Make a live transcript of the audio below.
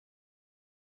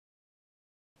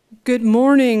Good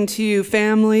morning to you,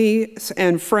 families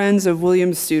and friends of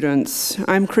Williams students.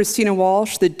 I'm Christina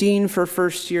Walsh, the Dean for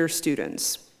First-Year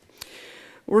Students.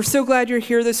 We're so glad you're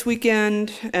here this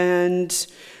weekend and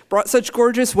brought such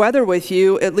gorgeous weather with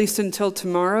you, at least until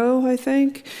tomorrow, I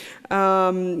think.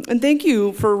 And thank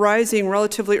you for rising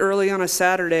relatively early on a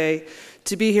Saturday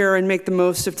to be here and make the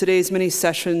most of today's many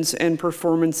sessions and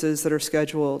performances that are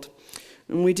scheduled.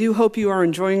 And we do hope you are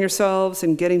enjoying yourselves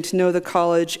and getting to know the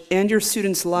college and your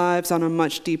students' lives on a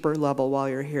much deeper level while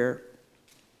you're here.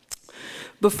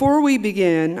 Before we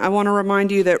begin, I want to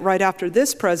remind you that right after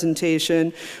this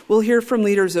presentation, we'll hear from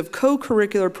leaders of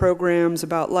co-curricular programs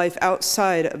about life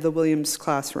outside of the Williams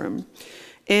classroom.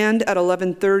 And at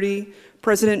 11:30,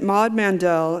 President Maud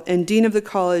Mandel and Dean of the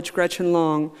College, Gretchen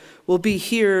Long, will be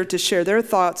here to share their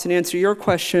thoughts and answer your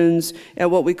questions at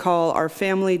what we call our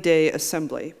Family Day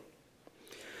Assembly.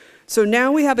 So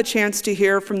now we have a chance to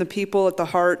hear from the people at the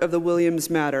heart of the Williams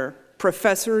Matter,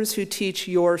 professors who teach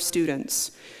your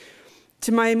students.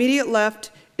 To my immediate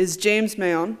left is James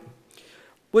Mahon,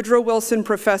 Woodrow Wilson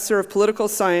Professor of Political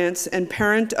Science and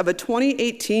parent of a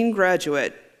 2018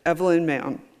 graduate, Evelyn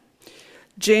Mahon.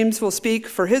 James will speak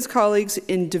for his colleagues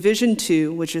in Division II,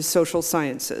 which is Social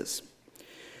Sciences.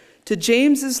 To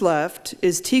James's left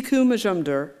is Protik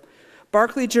Majumder,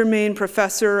 Barclay Jermain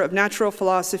Professor of Natural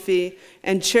Philosophy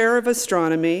and Chair of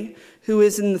Astronomy, who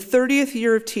is in the 30th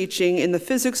year of teaching in the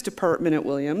Physics Department at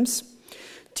Williams.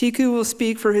 Protik will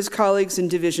speak for his colleagues in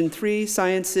Division III,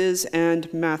 Sciences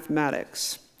and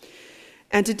Mathematics.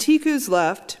 And to Protik's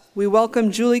left, we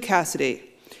welcome Julie Cassiday,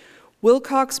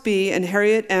 Willcox B and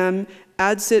Harriet M.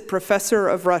 Adsit Professor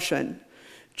of Russian.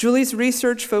 Julie's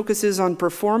research focuses on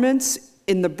performance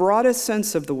in the broadest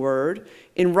sense of the word,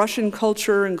 in Russian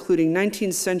culture, including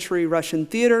 19th century Russian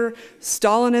theater,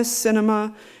 Stalinist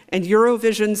cinema, and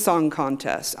Eurovision Song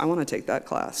Contest. I want to take that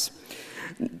class.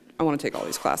 I want to take all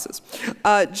these classes.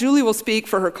 Julie will speak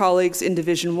for her colleagues in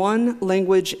Division I,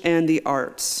 Language and the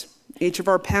Arts. Each of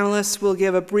our panelists will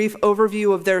give a brief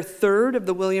overview of their third of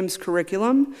the Williams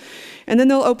curriculum, and then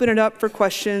they'll open it up for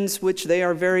questions, which they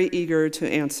are very eager to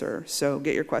answer. So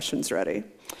get your questions ready.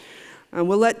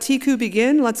 We'll let Protik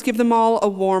begin. Let's give them all a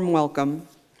warm welcome.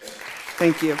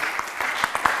 Thank you.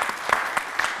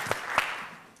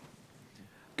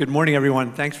 Good morning,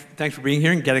 everyone. Thanks for being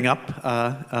here and getting up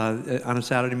on a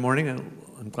Saturday morning.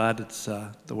 I'm glad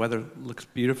the weather looks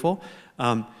beautiful.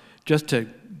 Just to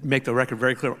make the record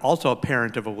very clear, also a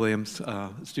parent of a Williams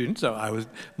student. So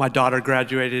my daughter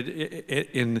graduated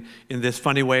in this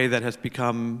funny way that has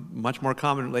become much more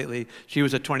common lately. She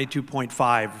was a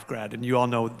 22.5 grad, and you all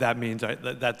know what that means.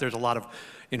 That there's a lot of,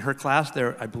 in her class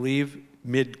there, I believe,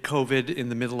 mid-COVID, in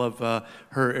the middle of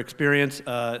her experience,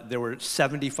 there were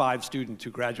 75 students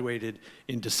who graduated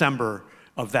in December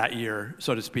of that year,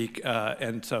 so to speak,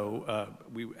 and so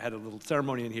we had a little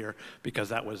ceremony in here because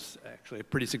that was actually a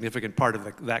pretty significant part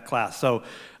of that class. So,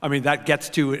 I mean, that gets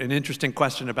to an interesting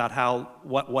question about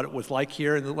what it was like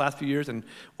here in the last few years and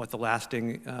what the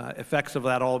lasting effects of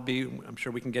that all be. I'm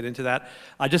sure we can get into that.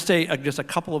 I just say just a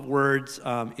couple of words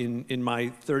in my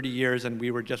 30 years, and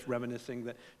we were just reminiscing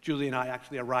that Julie and I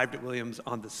actually arrived at Williams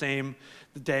on the same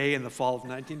day in the fall of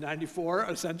 1994,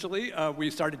 essentially.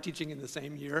 We started teaching in the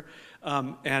same year.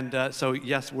 So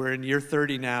yes, we're in year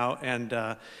 30 now,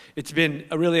 and it's been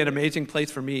really an amazing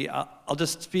place for me. I'll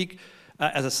just speak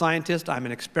as a scientist. I'm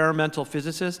an experimental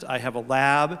physicist. I have a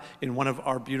lab in one of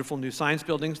our beautiful new science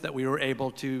buildings that we were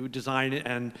able to design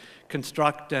and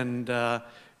construct and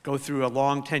go through a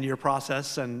long 10-year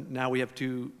process, and now we have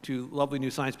two lovely new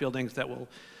science buildings that will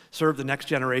serve the next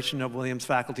generation of Williams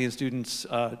faculty and students,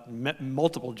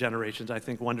 multiple generations, I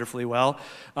think, wonderfully well.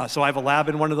 So I have a lab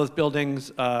in one of those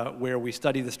buildings where we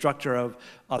study the structure of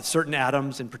certain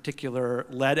atoms, in particular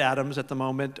lead atoms at the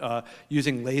moment,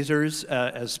 using lasers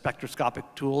as spectroscopic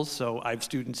tools. So I have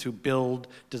students who build,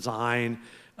 design,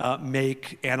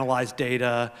 make, analyze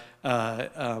data,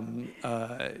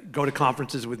 go to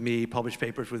conferences with me, publish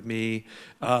papers with me,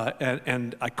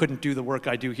 and I couldn't do the work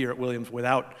I do here at Williams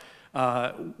without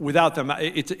them.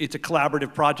 It's a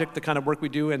collaborative project, the kind of work we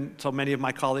do, and so many of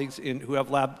my colleagues who have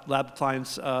lab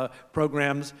science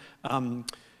programs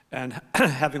and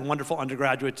having wonderful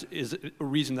undergraduates is a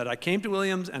reason that I came to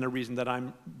Williams and a reason that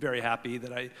I'm very happy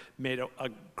that I made a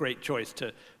great choice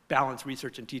to balance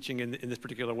research and teaching in this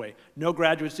particular way. No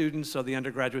graduate students, so the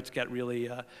undergraduates get really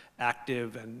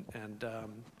active and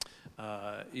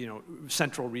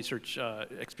central research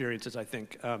experiences, I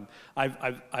think.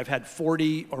 I've had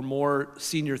 40 or more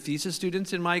senior thesis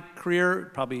students in my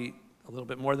career, probably a little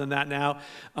bit more than that now,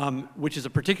 which is a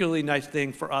particularly nice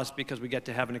thing for us because we get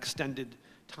to have an extended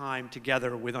time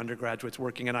together with undergraduates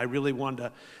working, and I really wanted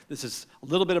to, this is a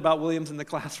little bit about Williams in the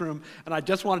classroom, and I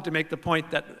just wanted to make the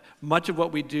point that much of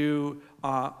what we do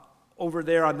over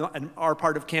there on our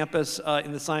part of campus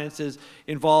in the sciences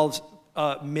involves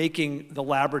making the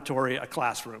laboratory a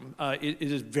classroom. It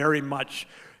is very much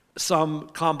some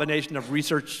combination of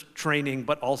research training,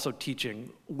 but also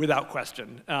teaching, without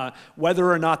question. Whether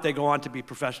or not they go on to be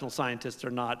professional scientists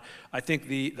or not, I think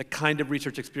the kind of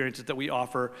research experiences that we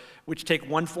offer, which take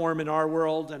one form in our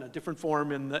world and a different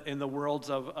form in the worlds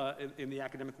of in the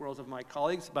academic worlds of my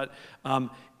colleagues, but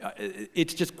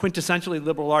it's just quintessentially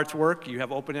liberal arts work. You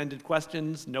have open-ended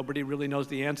questions. Nobody really knows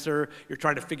the answer. You're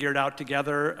trying to figure it out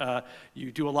together.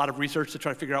 You do a lot of research to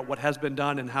try to figure out what has been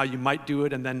done and how you might do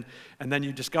it, and then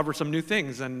you discover some new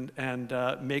things and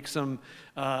make some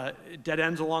dead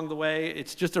ends along the way.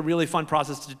 It's just a really fun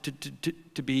process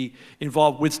to be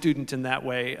involved with students in that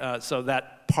way. So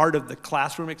that part of the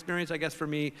classroom experience, I guess, for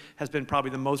me, has been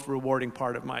probably the most rewarding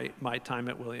part of my time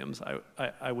at Williams,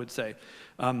 I would say.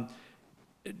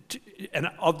 And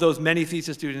of those many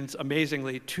thesis students,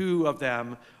 amazingly, 2 of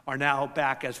them are now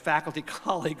back as faculty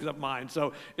colleagues of mine.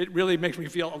 So it really makes me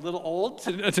feel a little old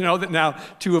to know that now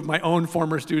 2 of my own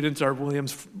former students are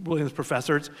Williams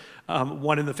professors,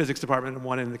 one in the physics department and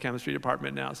one in the chemistry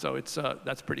department now. So it's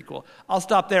that's pretty cool. I'll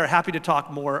stop there. Happy to talk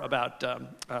more about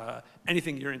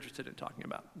anything you're interested in talking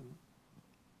about.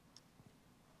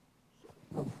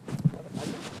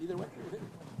 Either way.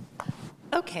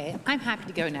 Okay, I'm happy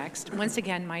to go next. Once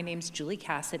again, my name's Julie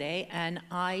Cassiday, and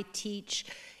I teach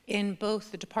in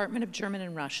both the Department of German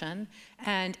and Russian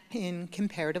and in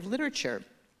comparative literature.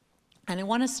 And I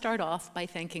want to start off by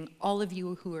thanking all of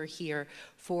you who are here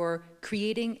for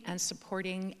creating and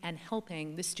supporting and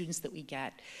helping the students that we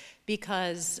get,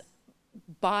 because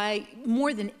by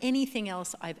more than anything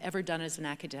else I've ever done as an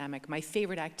academic, my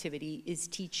favorite activity is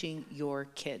teaching your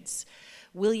kids.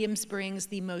 Williams brings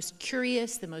the most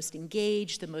curious, the most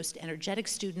engaged, the most energetic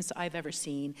students I've ever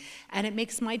seen, and it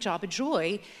makes my job a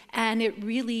joy, and it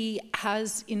really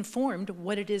has informed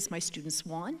what it is my students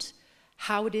want,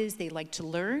 how it is they like to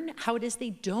learn, how it is they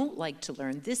don't like to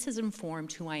learn. This has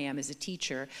informed who I am as a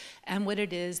teacher and what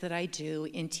it is that I do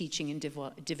in teaching in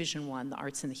Division I, the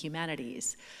arts and the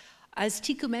humanities. As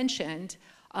Tiku mentioned,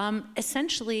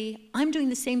 essentially, I'm doing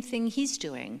the same thing he's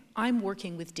doing. I'm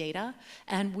working with data,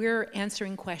 and we're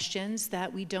answering questions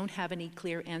that we don't have any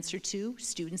clear answer to,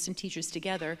 students and teachers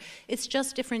together. It's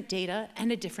just different data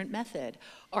and a different method.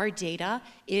 Our data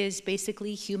is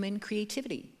basically human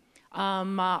creativity.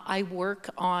 I work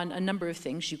on a number of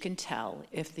things. You can tell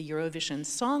if the Eurovision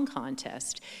Song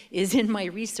Contest is in my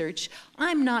research,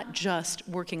 I'm not just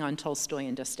working on Tolstoy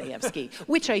and Dostoevsky,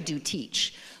 which I do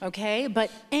teach, okay?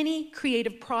 But any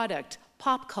creative product,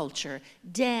 pop culture,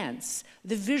 dance,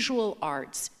 the visual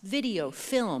arts, video,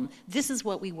 film, this is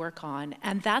what we work on,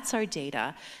 and that's our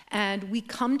data. And we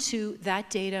come to that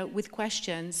data with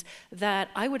questions that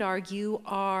I would argue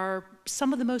are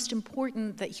some of the most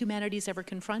important that humanity's ever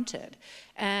confronted.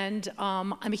 And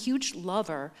I'm a huge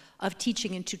lover of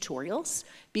teaching in tutorials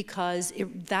because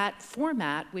that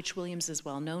format, which Williams is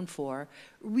well known for,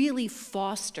 really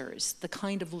fosters the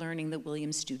kind of learning that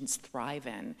Williams students thrive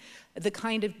in, the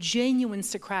kind of genuine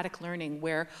Socratic learning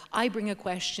where I bring a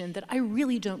question that I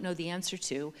really don't know the answer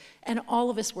to, and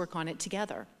all of us work on it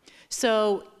together.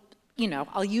 So, you know,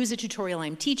 I'll use a tutorial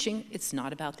I'm teaching. It's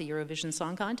not about the Eurovision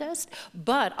Song Contest,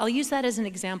 but I'll use that as an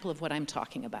example of what I'm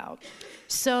talking about.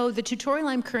 So the tutorial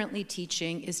I'm currently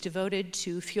teaching is devoted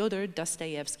to Fyodor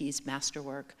Dostoevsky's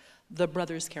masterwork, The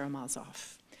Brothers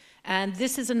Karamazov. And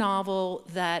this is a novel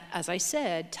that, as I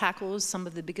said, tackles some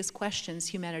of the biggest questions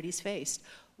humanity's faced.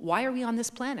 Why are we on this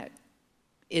planet?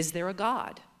 Is there a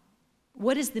God?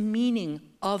 What is the meaning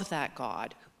of that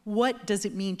God? What does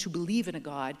it mean to believe in a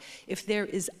God if there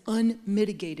is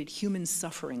unmitigated human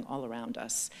suffering all around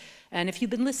us? And if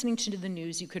you've been listening to the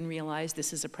news, you can realize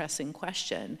this is a pressing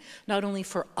question, not only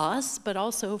for us, but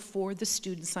also for the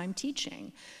students I'm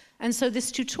teaching. And so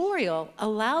this tutorial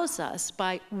allows us,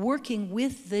 by working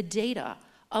with the data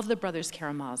of the Brothers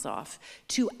Karamazov,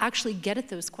 to actually get at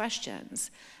those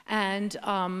questions. And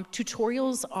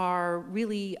tutorials are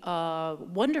really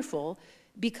wonderful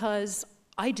because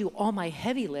I do all my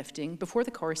heavy lifting before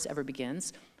the course ever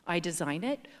begins. I design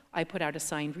it, I put out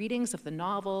assigned readings of the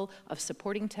novel, of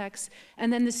supporting texts,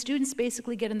 and then the students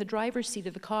basically get in the driver's seat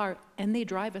of the car and they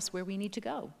drive us where we need to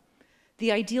go.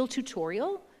 The ideal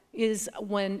tutorial is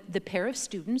when the pair of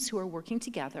students who are working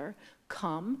together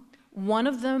come. One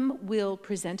of them will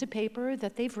present a paper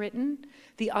that they've written,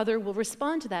 the other will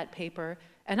respond to that paper,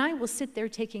 and I will sit there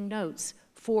taking notes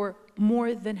for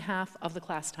more than half of the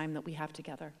class time that we have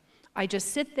together. I just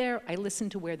sit there, I listen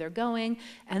to where they're going,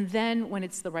 and then when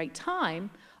it's the right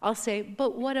time, I'll say,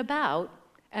 but what about?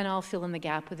 And I'll fill in the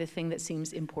gap with a thing that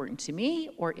seems important to me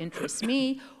or interests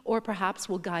me, or perhaps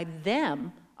will guide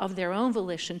them of their own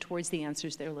volition towards the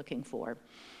answers they're looking for.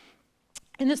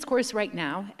 In this course right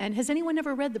now, and has anyone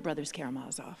ever read The Brothers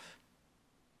Karamazov?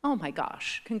 Oh my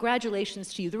gosh,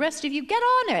 congratulations to you. The rest of you, get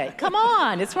on it, come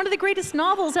on. It's one of the greatest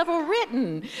novels ever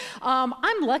written.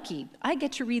 I'm lucky, I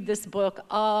get to read this book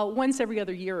once every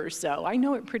other year or so. I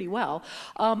know it pretty well,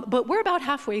 but we're about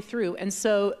halfway through, and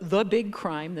so the big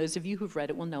crime, those of you who've read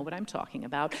it will know what I'm talking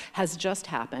about, has just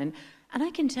happened. And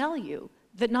I can tell you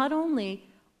that not only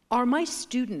are my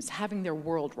students having their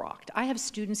world rocked, I have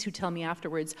students who tell me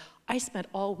afterwards, I spent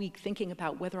all week thinking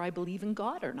about whether I believe in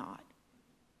God or not.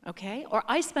 Okay? Or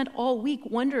I spent all week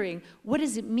wondering, what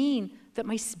does it mean that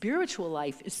my spiritual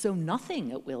life is so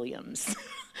nothing at Williams?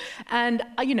 And,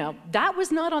 you know, that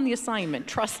was not on the assignment,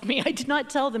 trust me. I did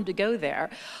not tell them to go there.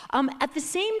 At the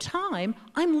same time,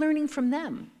 I'm learning from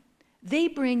them. They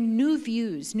bring new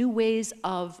views, new ways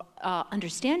of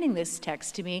understanding this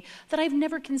text to me that I've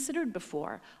never considered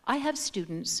before. I have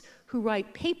students who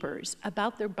write papers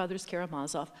about their Brothers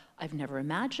Karamazov I've never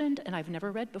imagined and I've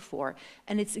never read before,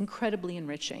 and it's incredibly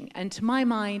enriching. And to my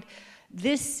mind,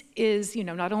 this is, you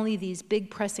know, not only these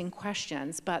big pressing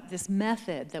questions, but this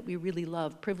method that we really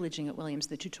love privileging at Williams,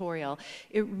 the tutorial,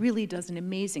 it really does an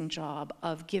amazing job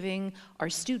of giving our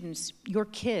students, your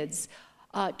kids,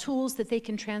 tools that they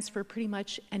can transfer pretty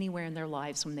much anywhere in their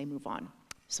lives when they move on.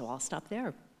 So I'll stop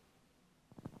there.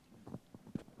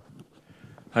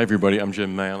 Hi, everybody. I'm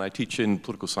James Mahon. I teach in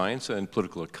political science and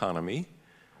political economy.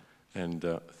 And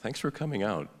thanks for coming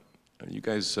out. You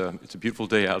guys, it's a beautiful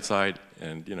day outside,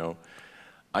 and you know,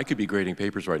 I could be grading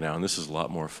papers right now, and this is a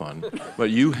lot more fun. But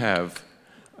you have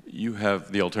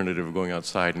the alternative of going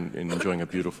outside and enjoying a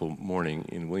beautiful morning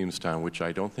in Williamstown, which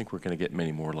I don't think we're going to get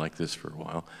many more like this for a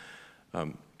while.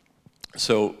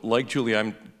 So, like Julie,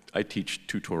 I teach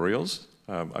tutorials.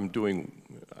 I'm doing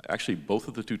actually both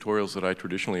of the tutorials that I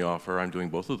traditionally offer. I'm doing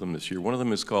both of them this year. One of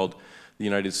them is called The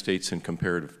United States in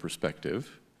Comparative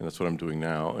Perspective, and that's what I'm doing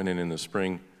now. And then in the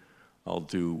spring, I'll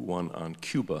do one on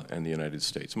Cuba and the United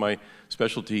States. My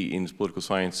specialty in political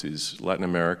science is Latin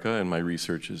America, and my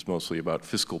research is mostly about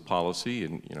fiscal policy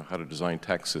and, you know, how to design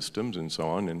tax systems and so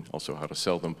on, and also how to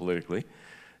sell them politically.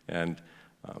 And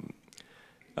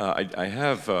I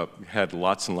have had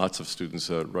lots and lots of students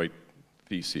write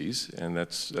theses, and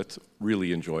that's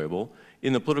really enjoyable.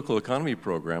 In the political economy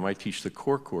program, I teach the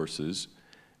core courses,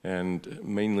 and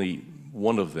mainly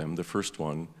one of them, the first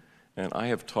one, and I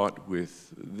have taught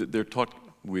with, they're taught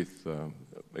with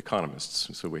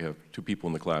economists, so we have 2 people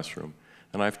in the classroom,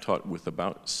 and I've taught with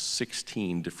about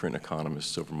 16 different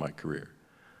economists over my career.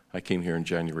 I came here in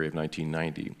January of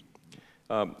 1990.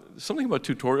 Something about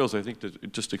tutorials, I think, to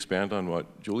just expand on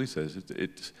what Julie says, you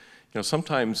know,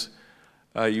 sometimes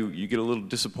you get a little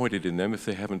disappointed in them if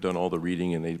they haven't done all the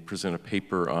reading and they present a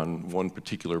paper on one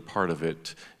particular part of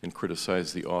it and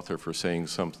criticize the author for saying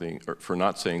something, or for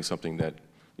not saying something that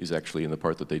is actually in the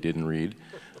part that they didn't read.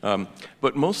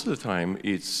 But most of the time,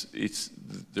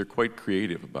 they're quite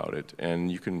creative about it, and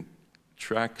you can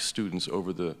track students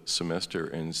over the semester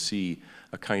and see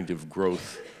a kind of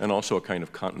growth and also a kind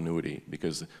of continuity,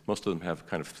 because most of them have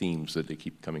kind of themes that they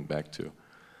keep coming back to.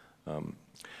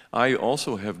 I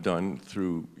also have done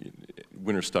through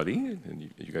winter study, and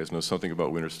you guys know something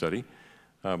about winter study,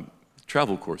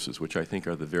 travel courses, which I think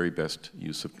are the very best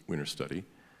use of winter study.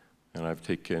 And I've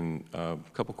taken a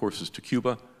couple courses to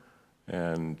Cuba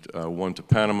and one to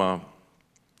Panama,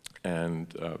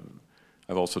 and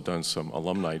I've also done some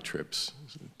alumni trips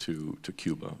to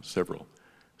Cuba, several.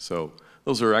 So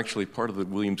those are actually part of the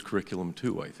Williams curriculum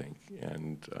too, I think.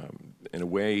 And in a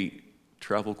way,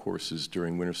 travel courses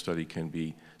during winter study can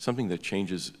be something that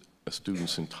changes a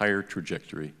student's entire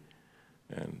trajectory.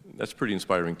 And that's pretty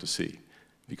inspiring to see,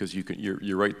 because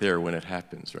you're right there when it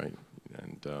happens, right?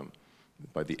 And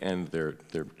by the end,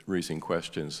 they're raising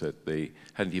questions that they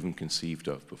hadn't even conceived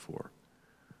of before.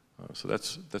 So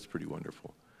that's pretty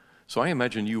wonderful. So I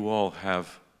imagine you all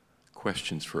have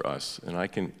questions for us, and I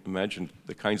can imagine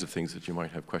the kinds of things that you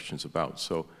might have questions about.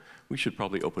 So we should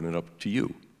probably open it up to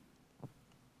you.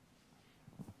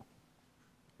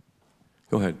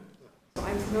 Go ahead.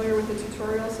 I'm familiar with the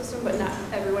tutorial system, but not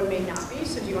everyone may not be.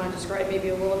 So do you want to describe maybe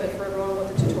a little bit for everyone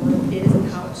what the tutorial is and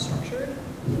how it's structured?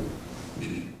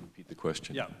 Repeat the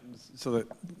question. Yeah, so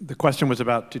the question was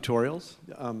about tutorials.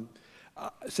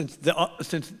 since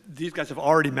these guys have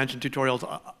already mentioned tutorials,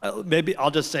 maybe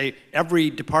I'll just say every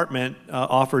department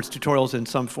offers tutorials in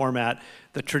some format.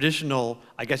 The traditional,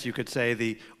 I guess you could say,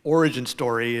 the origin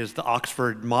story is the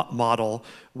Oxford model,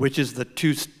 which is the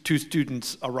two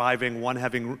students arriving, one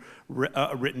having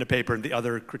written a paper and the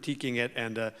other critiquing it,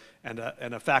 and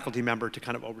a faculty member to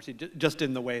kind of oversee, just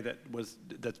in the way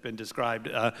that's been described.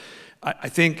 I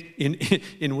think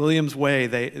in Williams' way,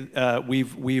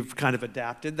 we've kind of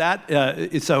adapted that.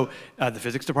 So the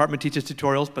physics department teaches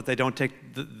tutorials, but they don't take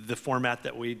the format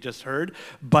that we just heard.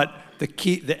 But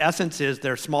the essence is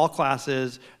they're small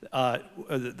classes.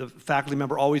 The faculty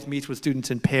member always meets with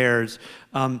students in pairs.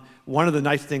 One of the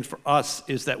nice things for us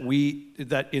is that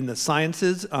in the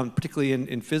sciences, particularly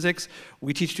in physics,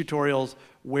 we teach tutorials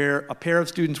where a pair of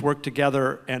students work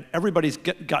together and everybody's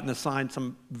gotten assigned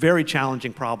some very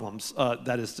challenging problems,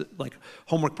 that is like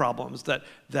homework problems that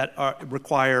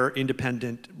require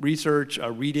independent research,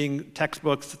 reading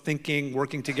textbooks, thinking,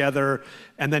 working together,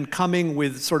 and then coming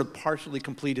with sort of partially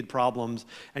completed problems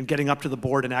and getting up to the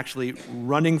board and actually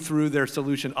running through their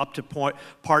solution up to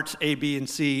parts A, B, and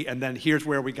C, and then here's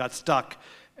where we got stuck,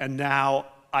 and now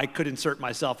I could insert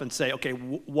myself and say, okay,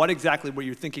 what exactly were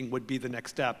you thinking would be the next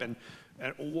step, and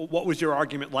what was your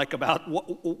argument like about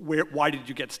why did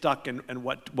you get stuck, and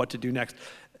what to do next?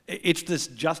 It's this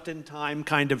just-in-time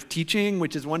kind of teaching,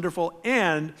 which is wonderful,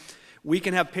 and we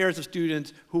can have pairs of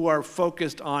students who are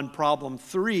focused on problem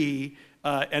 3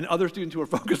 and other students who are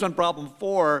focused on problem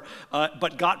 4,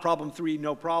 but got problem 3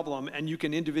 no problem, and you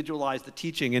can individualize the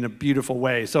teaching in a beautiful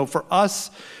way. So for us,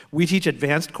 we teach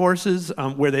advanced courses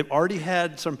where they've already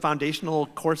had some foundational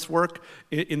coursework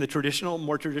in the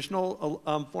more traditional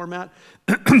format,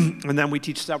 and then we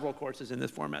teach several courses in this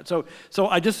format. So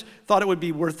I just thought it would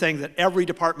be worth saying that every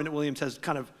department at Williams has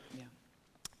kind of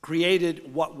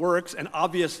created what works, and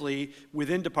obviously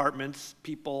within departments,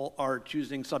 people are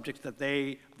choosing subjects that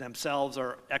they themselves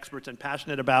are experts and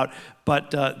passionate about,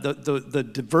 but the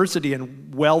diversity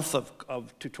and wealth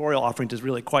of tutorial offerings is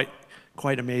really quite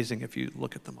amazing if you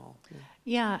look at them all.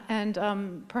 Yeah,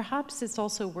 and perhaps it's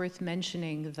also worth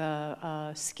mentioning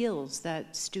the skills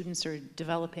that students are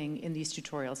developing in these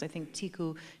tutorials. I think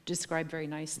Tiku described very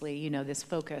nicely, this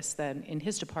focus then in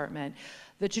his department.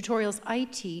 The tutorials I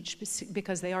teach,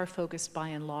 because they are focused by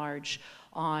and large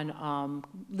on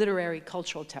literary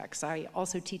cultural texts. I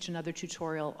also teach another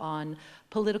tutorial on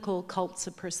political cults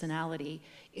of personality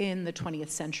in the 20th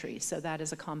century. So that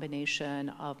is a combination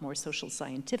of more social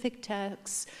scientific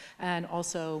texts and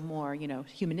also more,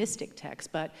 humanistic texts.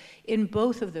 But in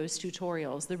both of those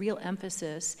tutorials, the real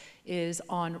emphasis is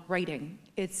on writing.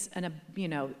 It's,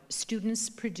 students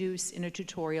produce in a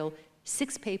tutorial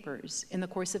 6 papers in the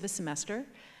course of a semester.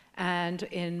 And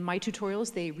in my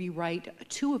tutorials, they rewrite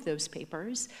 2 of those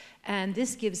papers. And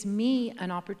this gives me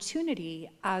an opportunity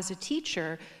as a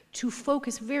teacher to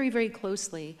focus very, very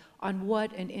closely on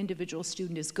what an individual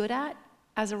student is good at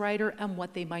as a writer and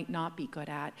what they might not be good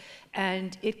at.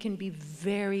 And it can be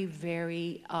very,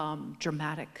 very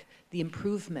dramatic, the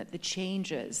improvement, the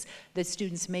changes that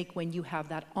students make when you have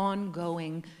that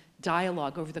ongoing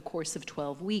dialogue over the course of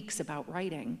 12 weeks about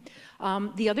writing.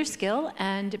 The other skill,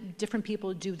 and different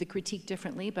people do the critique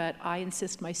differently, but I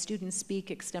insist my students speak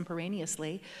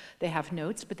extemporaneously. They have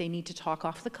notes, but they need to talk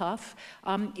off the cuff,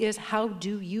 is how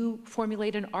do you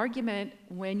formulate an argument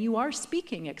when you are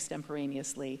speaking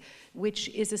extemporaneously, which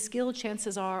is a skill,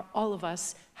 chances are, all of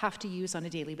us have to use on a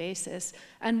daily basis,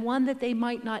 and one that they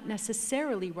might not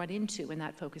necessarily run into in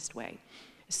that focused way.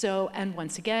 So, and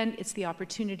once again, it's the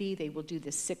opportunity. They will do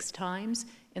this 6 times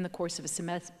in the course of a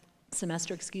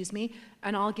semester,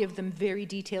 and I'll give them very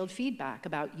detailed feedback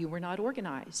about you were not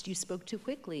organized, you spoke too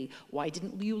quickly, why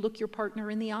didn't you look your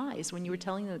partner in the eyes when you were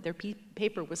telling them that their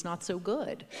paper was not so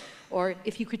good? Or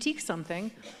if you critique something,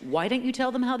 why don't you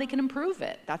tell them how they can improve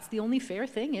it? That's the only fair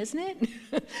thing, isn't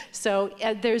it? So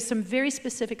there's some very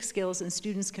specific skills, and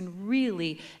students can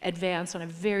really advance on a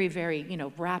very, very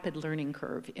rapid learning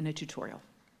curve in a tutorial.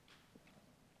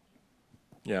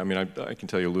 Yeah, I mean, I can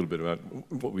tell you a little bit about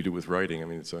what we do with writing. I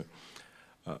mean, it's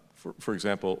for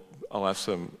example, I'll ask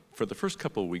them, for the first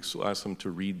couple of weeks, we'll ask them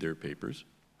to read their papers,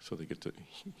 so they get to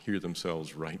hear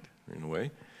themselves write, in a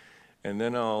way. And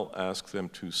then I'll ask them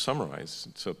to summarize,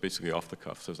 so basically off the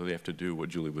cuff, so they have to do what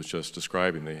Julie was just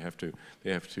describing. They have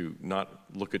to not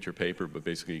look at your paper, but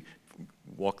basically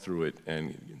walk through it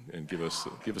and give us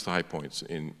the high points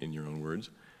in your own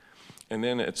words. And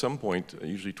then at some point,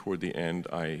 usually toward the end,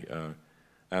 I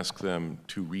ask them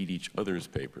to read each other's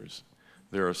papers.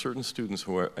 There are certain students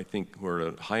who are, I think, who are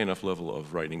at a high enough level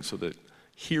of writing so that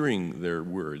hearing their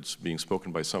words being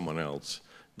spoken by someone else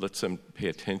lets them pay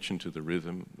attention to the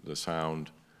rhythm, the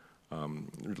sound,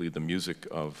 really the music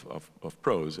of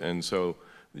prose. And so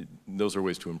those are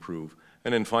ways to improve.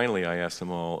 And then finally, I asked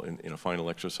them all in a final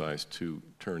exercise to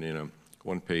turn in a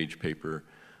one-page paper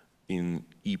in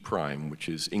E prime, which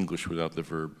is English without the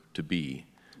verb to be.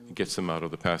 It gets them out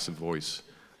of the passive voice,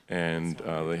 and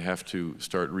they have to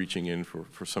start reaching in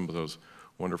for some of those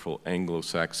wonderful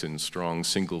Anglo-Saxon strong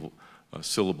single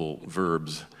syllable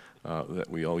verbs that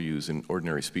we all use in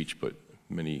ordinary speech, but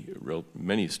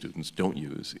many students don't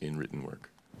use in written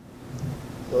work.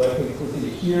 So I think we'll see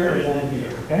here and then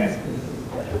here, okay?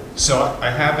 So I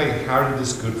have a how did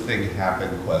this good thing happen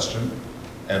question,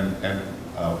 and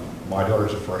my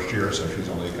daughter's a first year, so she's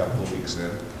only a couple of weeks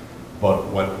in. But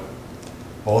what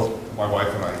both my wife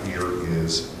and I hear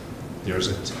is there's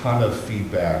a ton of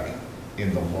feedback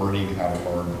in the learning how to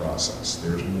learn process.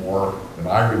 There's more than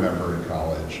I remember in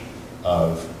college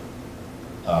of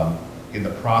in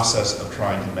the process of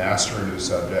trying to master a new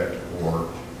subject, or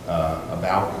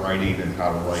about writing and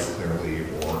how to write clearly,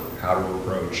 or how to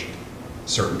approach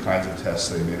certain kinds of tests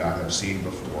they may not have seen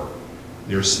before.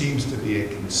 There seems to be a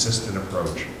consistent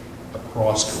approach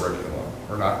across curriculum,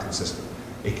 or not consistent,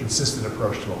 a consistent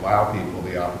approach to allow people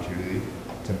the opportunity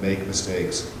to make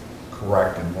mistakes,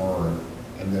 correct and learn,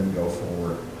 and then go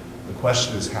forward. The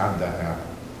question is, how did that happen?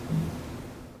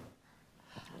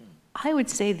 I would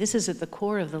say this is at the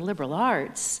core of the liberal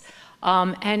arts.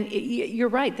 And you're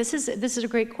right, this is a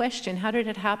great question. How did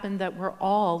it happen that we're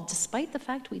all, despite the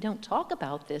fact we don't talk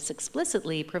about this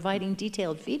explicitly, providing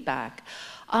detailed feedback?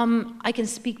 I can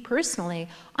speak personally.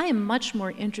 I am much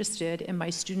more interested in my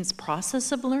students'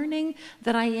 process of learning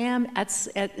than I am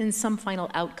in some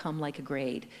final outcome like a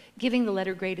grade. Giving the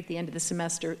letter grade at the end of the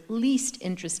semester, least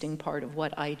interesting part of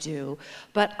what I do.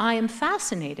 But I am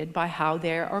fascinated by how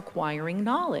they're acquiring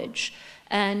knowledge.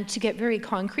 And to get very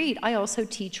concrete, I also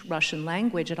teach Russian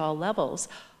language at all levels.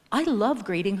 I love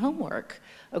grading homework,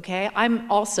 okay? I'm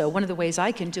also, one of the ways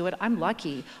I can do it, I'm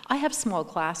lucky. I have small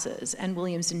classes, and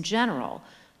Williams in general,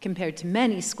 compared to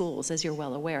many schools, as you're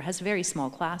well aware, has very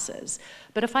small classes.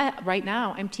 But right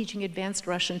now, I'm teaching advanced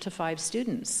Russian to 5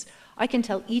 students. I can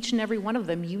tell each and every one of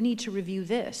them, you need to review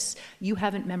this. You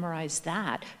haven't memorized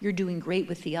that. You're doing great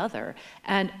with the other.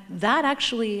 And that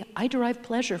actually, I derive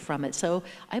pleasure from it. So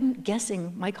I'm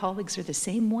guessing my colleagues are the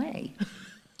same way.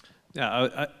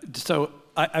 Yeah, just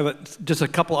a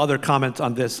couple other comments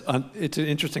on this. It's an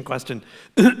interesting question.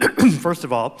 First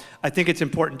of all, I think it's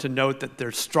important to note that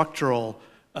there's structural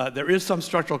there is some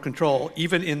structural control,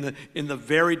 even in the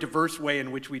very diverse way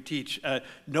in which we teach.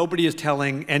 Nobody is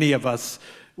telling any of us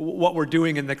what we're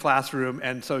doing in the classroom,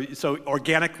 and so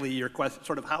organically, your question,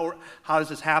 sort of how is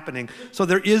this happening? So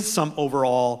there is some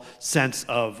overall sense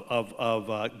of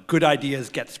good ideas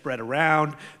get spread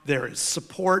around. There is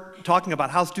support, talking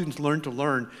about how students learn to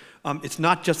learn. It's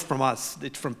not just from us,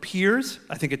 it's from peers.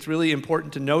 I think it's really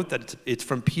important to note that it's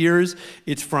from peers,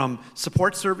 it's from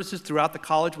support services throughout the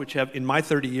college, which have, in my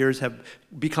 30 years, have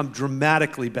become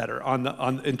dramatically better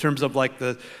in terms of like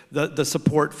the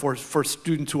support for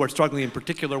students who are struggling in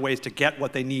particular ways to get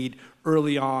what they need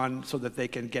early on so that they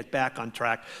can get back on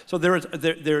track. So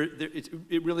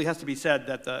it really has to be said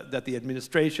that the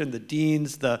administration, the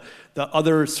deans, the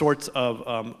other sorts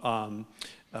of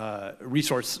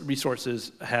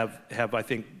resources have I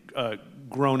think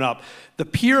grown up. The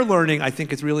peer learning I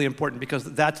think is really important because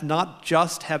that's not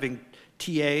just having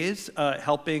TAs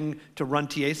helping to run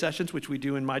TA sessions, which we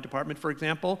do in my department, for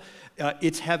example.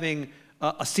 It's having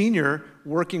a senior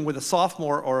working with a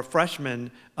sophomore or a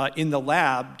freshman in the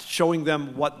lab, showing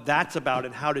them what that's about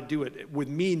and how to do it, with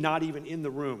me not even in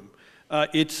the room.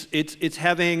 It's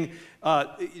having,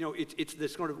 it's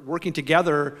this sort of working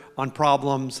together on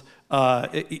problems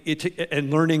and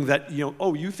learning that,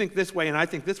 oh, you think this way and I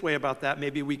think this way about that.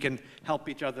 Maybe we can help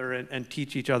each other and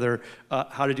teach each other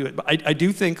how to do it. But I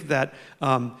do think that,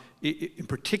 in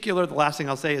particular, the last thing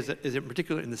I'll say is in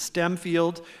particular in the STEM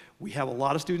field, we have a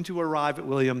lot of students who arrive at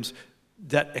Williams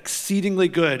that exceedingly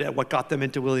good at what got them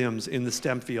into Williams in the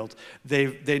STEM field.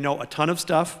 They know a ton of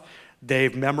stuff.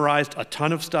 They've memorized a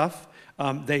ton of stuff.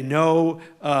 They know,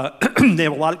 they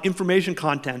have a lot of information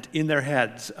content in their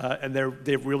heads, and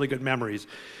they have really good memories.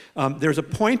 There's a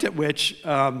point at which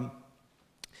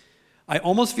I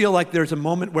almost feel like there's a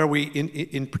moment where we,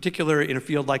 in particular in a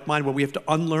field like mine, where we have to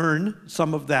unlearn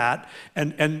some of that,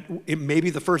 and maybe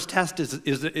the first test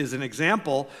is an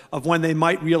example of when they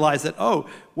might realize that, oh,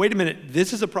 wait a minute,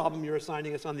 this is a problem you're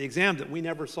assigning us on the exam that we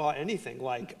never saw anything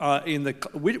like in the,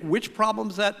 which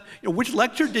problems that, which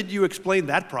lecture did you explain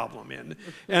that problem in?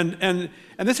 And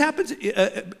this happens,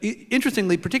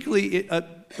 interestingly, particularly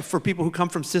for people who come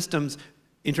from systems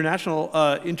international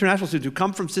students who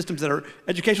come from systems that are,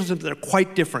 educational systems that are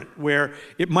quite different, where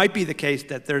it might be the case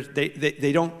that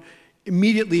they don't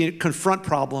immediately confront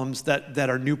problems that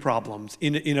are new problems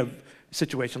in a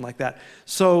situation like that.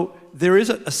 So there is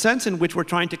a sense in which we're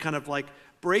trying to kind of like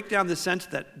break down the sense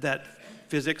that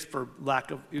physics, for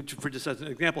just as an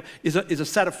example, is a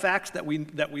set of facts that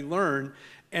we learn,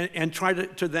 and try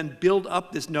to then build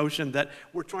up this notion that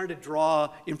we're trying to draw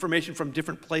information from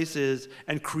different places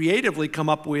and creatively come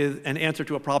up with an answer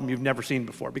to a problem you've never seen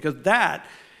before. Because that,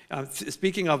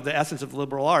 speaking of the essence of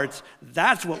liberal arts,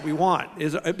 that's what we want.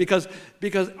 Because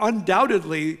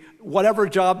undoubtedly, whatever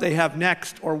job they have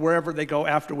next or wherever they go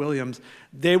after Williams,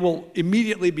 they will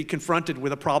immediately be confronted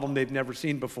with a problem they've never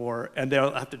seen before, and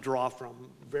they'll have to draw from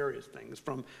various things,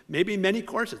 from maybe many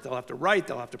courses. They'll have to write,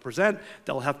 they'll have to present,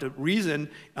 they'll have to reason,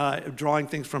 drawing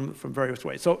things from various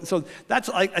ways. So that's,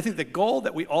 I think, the goal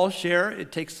that we all share.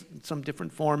 It takes some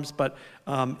different forms, but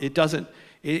it doesn't.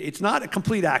 It's not a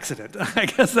complete accident, I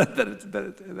guess, that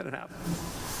it happens.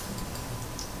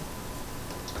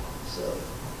 So,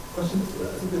 questions? I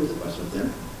think there was a question up there.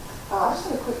 I just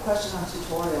had a quick question on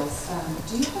tutorials.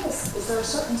 Do you have is there a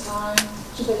certain time,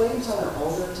 should they wait until they're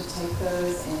older to take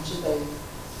those, and should they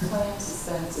plan to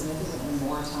spend significantly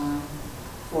more time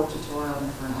for tutorial than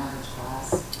for an average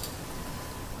class?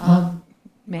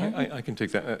 I can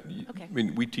take that. Okay. I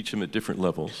mean, we teach them at different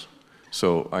levels.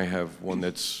 So I have one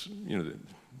that's,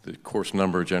 the course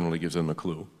number generally gives them a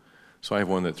clue. So I have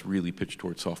one that's really pitched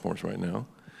towards sophomores right now.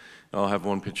 I'll have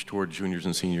one pitched toward juniors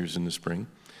and seniors in the spring.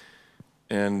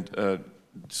 And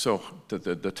so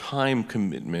the time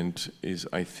commitment is,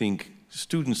 I think,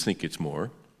 students think it's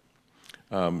more.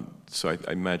 So I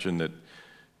imagine that,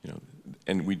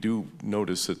 and we do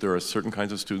notice that there are certain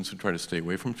kinds of students who try to stay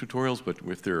away from tutorials, but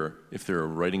if they're a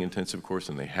writing intensive course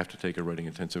and they have to take a writing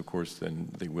intensive course, then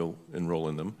they will enroll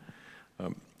in them.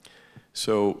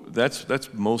 So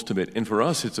that's most of it. And for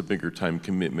us, it's a bigger time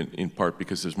commitment, in part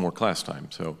because there's more class time.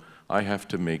 So I have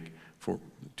to make, for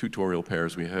tutorial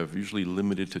pairs, we have usually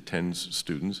limited to 10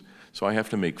 students. So I have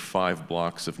to make 5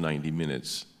 blocks of 90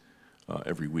 minutes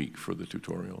every week for the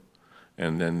tutorial.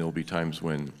 And then there'll be times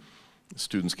when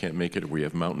students can't make it, or we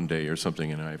have mountain day or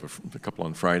something, and I have a couple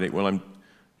on Friday. Well,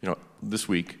 this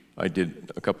week I did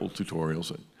a couple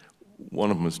tutorials. One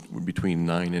of them was between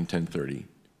 9 and 10:30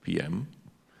 p.m.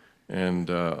 And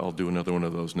I'll do another one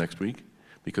of those next week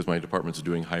because my department's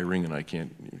doing hiring and I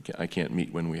can't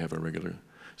meet when we have a regular.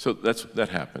 So that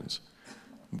happens.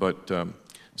 But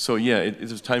so yeah,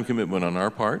 it's a time commitment on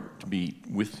our part to be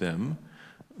with them,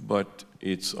 but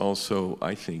it's also,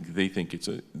 I think they think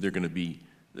they're going to be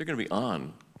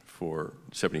on for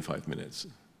 75 minutes.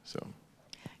 So.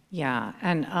 Yeah,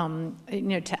 and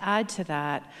to add to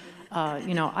that,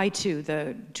 I too,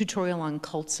 the tutorial on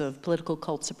political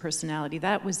cults of personality,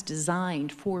 that was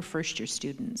designed for first-year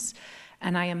students.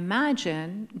 And I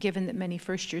imagine, given that many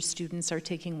first-year students are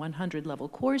taking 100-level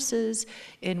courses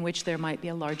in which there might be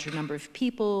a larger number of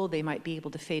people, they might be able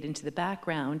to fade into the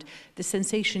background, the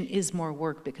sensation is more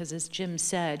work because, as Jim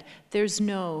said, there's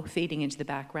no fading into the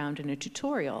background in a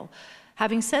tutorial.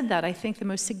 Having said that, I think the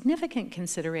most significant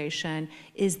consideration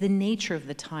is the nature of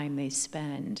the time they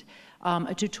spend.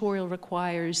 A tutorial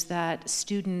requires that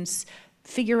students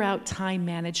figure out time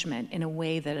management in a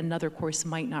way that another course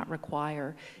might not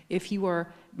require. If you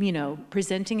are,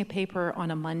 presenting a paper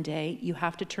on a Monday, you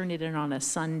have to turn it in on a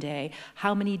Sunday.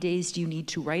 How many days do you need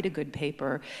to write a good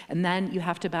paper? And then you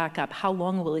have to back up. How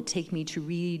long will it take me to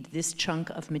read this chunk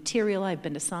of material I've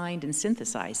been assigned and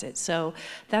synthesize it? So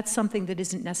that's something that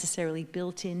isn't necessarily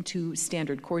built into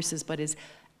standard courses, but is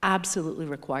absolutely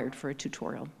required for a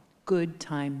tutorial. Good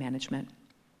time management.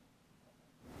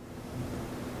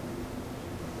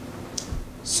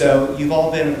 So you've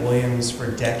all been at Williams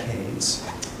for decades.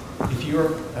 If you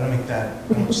were, I don't make that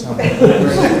much sound. If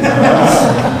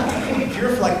you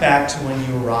reflect back to when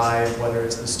you arrived, whether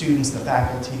it's the students, the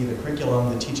faculty, the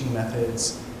curriculum, the teaching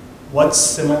methods, what's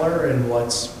similar and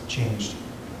what's changed?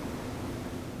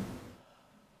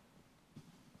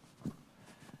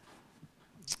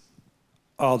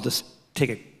 I'll just take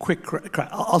a quick crack.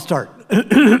 I'll start.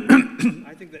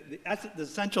 I think that the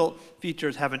essential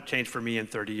features haven't changed for me in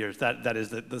 30 years. That is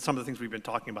some of the things we've been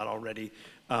talking about already,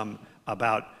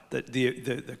 about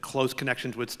the close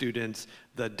connections with students,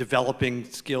 the developing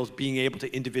skills, being able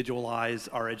to individualize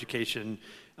our education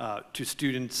to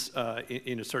students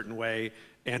in a certain way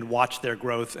and watch their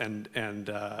growth and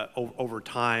over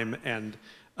time. And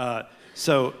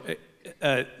so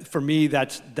for me,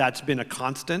 that's been a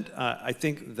constant. I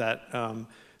think that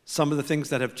some of the things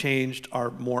that have changed are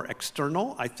more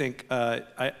external. I think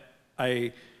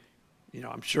you know,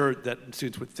 I'm sure that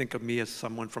students would think of me as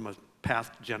someone from a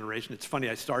past generation. It's funny,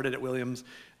 I started at Williams.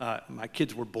 My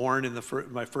kids were born in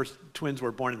my first twins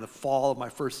were born in the fall of my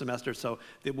first semester, so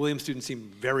the Williams students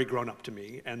seemed very grown up to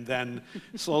me. And then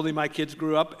slowly my kids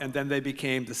grew up, and then they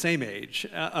became the same age.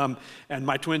 And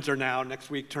my twins are now next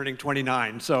week turning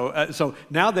 29. So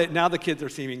now the kids are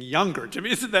seeming younger to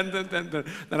me than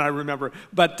I remember.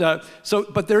 But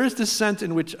there is this sense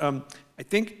in which I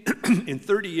think in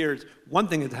 30 years, one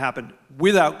thing that's happened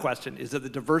without question is that the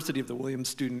diversity of the Williams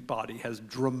student body has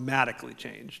dramatically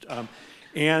changed. I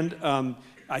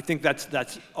think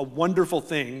that's a wonderful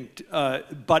thing,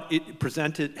 but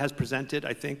it has presented,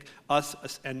 I think,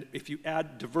 us, and if you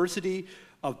add diversity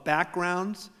of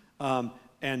backgrounds, and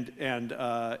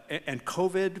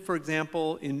COVID, for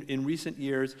example, in recent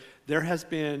years, there has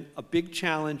been a big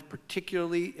challenge,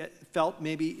 particularly felt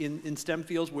maybe in STEM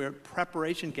fields where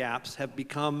preparation gaps have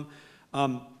become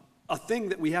a thing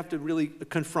that we have to really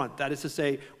confront. That is to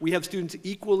say, we have students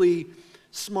equally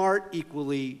smart,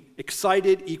 equally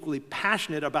excited, equally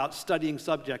passionate about studying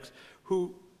subjects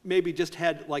who maybe just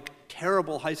had like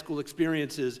terrible high school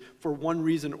experiences for one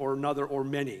reason or another or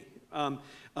many.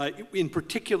 In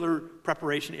particular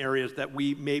preparation areas that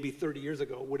we maybe 30 years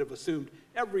ago would have assumed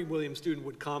every Williams student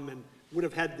would come and would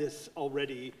have had this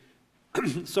already.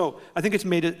 So I think it's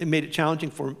made it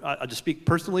challenging for, to speak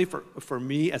personally, for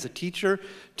me as a teacher,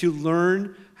 to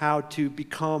learn how to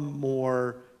become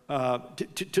more,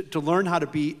 to learn how to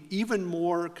be even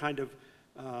more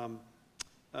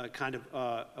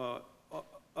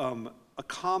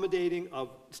accommodating of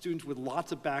students with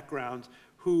lots of backgrounds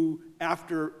who,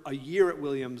 after a year at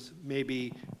Williams,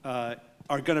 maybe are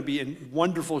going to be in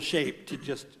wonderful shape to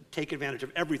just take advantage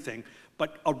of everything,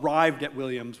 but arrived at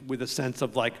Williams with a sense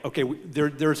of like, okay,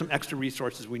 there are some extra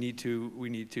resources we need to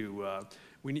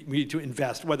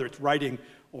invest, whether it's writing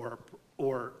or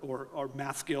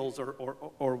math skills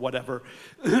or whatever.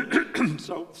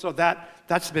 so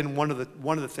that's been one of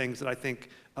the things that I think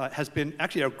has been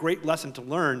actually a great lesson to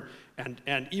learn.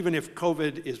 And even if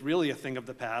COVID is really a thing of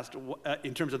the past,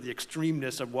 in terms of the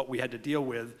extremeness of what we had to deal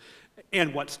with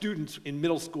and what students in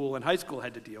middle school and high school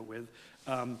had to deal with,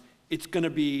 it's going to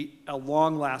be a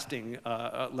long-lasting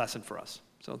lesson for us.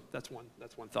 So that's one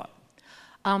thought.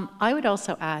 I would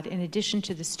also add, in addition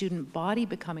to the student body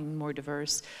becoming more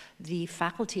diverse, the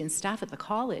faculty and staff at the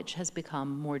college has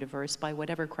become more diverse by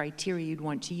whatever criteria you'd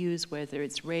want to use, whether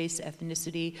it's race,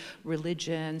 ethnicity,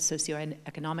 religion,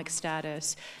 socioeconomic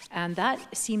status. And that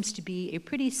seems to be a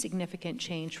pretty significant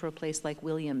change for a place like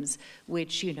Williams,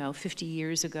 which, 50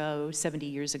 years ago, 70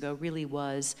 years ago, really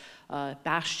was a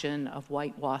bastion of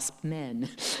white wasp men.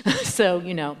 So,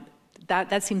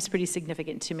 that seems pretty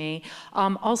significant to me.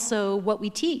 Also, what we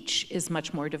teach is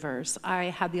much more diverse. I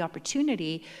had the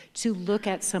opportunity to look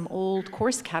at some old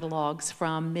course catalogs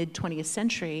from mid-20th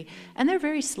century, and they're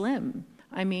very slim.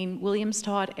 I mean, Williams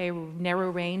taught a narrow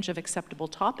range of acceptable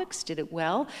topics, did it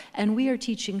well, and we are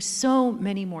teaching so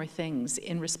many more things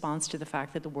in response to the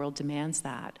fact that the world demands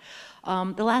that.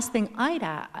 The last thing I'd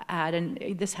add, and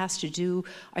this has to do,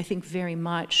 I think, very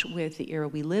much with the era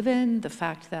we live in, the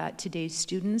fact that today's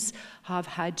students have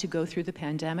had to go through the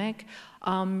pandemic.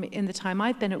 In the time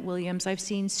I've been at Williams, I've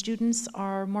seen students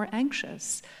are more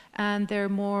anxious and they're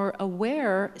more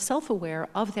aware, self-aware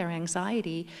of their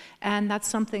anxiety, and that's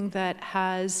something that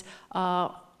has,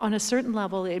 on a certain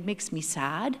level, it makes me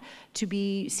sad to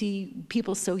see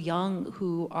people so young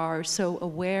who are so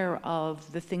aware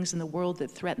of the things in the world that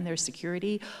threaten their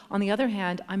security. On the other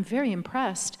hand, I'm very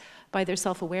impressed by their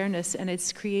self-awareness, and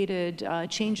it's created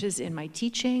changes in my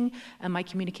teaching and my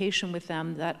communication with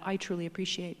them that I truly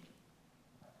appreciate.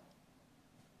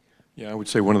 Yeah, I would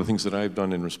say one of the things that I've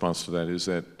done in response to that is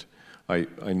that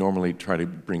I normally try to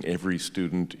bring every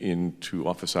student into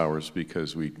office hours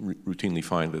because we routinely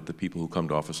find that the people who come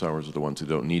to office hours are the ones who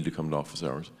don't need to come to office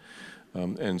hours.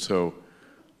 So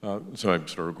I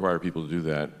sort of require people to do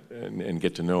that and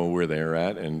get to know where they're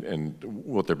at and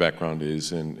what their background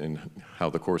is and how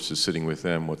the course is sitting with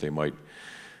them, what they might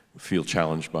feel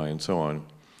challenged by, and so on.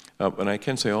 And I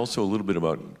can say also a little bit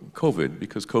about COVID,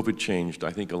 because COVID changed,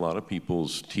 I think, a lot of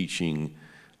people's teaching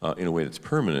in a way that's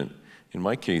permanent. In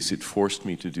my case, it forced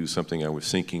me to do something I was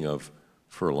thinking of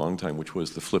for a long time, which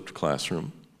was the flipped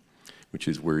classroom, which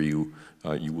is where you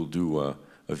will do a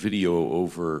video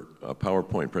over a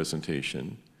PowerPoint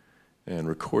presentation and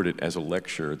record it as a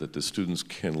lecture that the students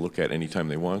can look at anytime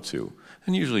they want to,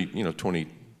 and usually 20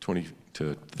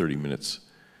 to 30 minutes.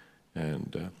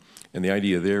 And the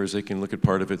idea there is they can look at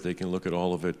part of it, they can look at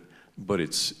all of it, but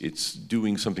it's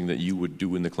doing something that you would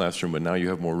do in the classroom, but now you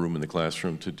have more room in the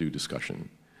classroom to do discussion.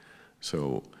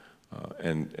 So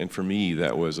And for me,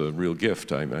 that was a real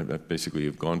gift. I basically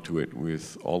have gone to it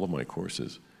with all of my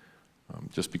courses,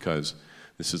 just because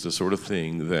this is the sort of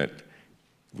thing that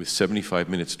with 75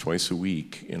 minutes twice a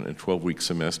week in a 12-week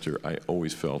semester, I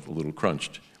always felt a little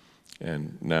crunched.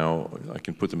 And now I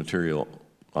can put the material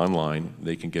online.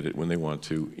 They can get it when they want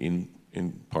to in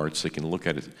parts. They can look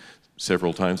at it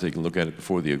several times. They can look at it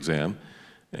before the exam.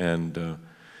 And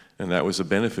that was a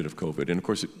benefit of COVID. And of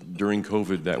course, during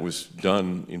COVID, that was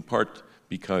done in part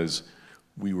because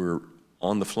we were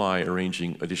on the fly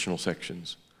arranging additional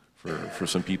sections for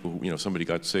some people. You know, somebody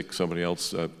got sick, somebody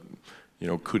else you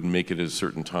know, couldn't make it at a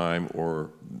certain time, or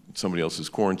somebody else is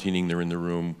quarantining, they're in the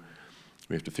room.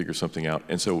 We have to figure something out.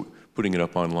 And so putting it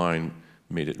up online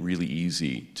made it really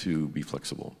easy to be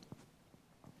flexible.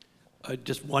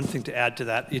 Just one thing to add to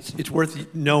that. It's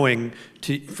worth knowing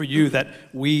for you that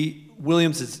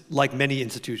Williams is, like many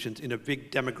institutions, in a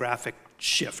big demographic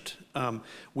shift.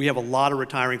 We have a lot of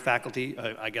retiring faculty.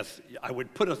 I guess I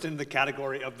would put us in the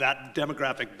category of that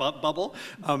demographic bubble.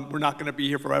 We're not going to be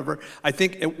here forever. I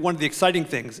think one of the exciting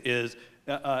things is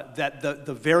that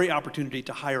the very opportunity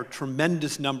to hire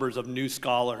tremendous numbers of new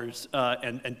scholars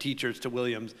and teachers to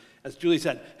Williams, as Julie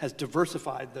said, has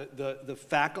diversified the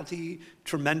faculty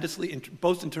tremendously,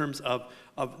 both in terms of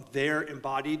their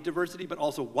embodied diversity, but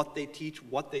also what they teach,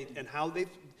 and how they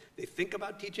think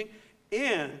about teaching.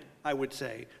 And I would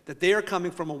say that they are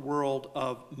coming from a world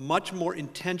of much more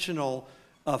intentional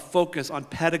focus on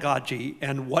pedagogy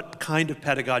and what kind of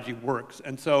pedagogy works.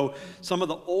 And so some of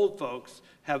the old folks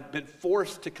have been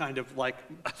forced to kind of like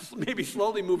maybe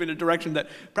slowly move in a direction that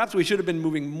perhaps we should have been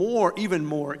moving even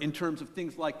more in terms of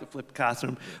things like the flipped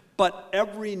classroom. But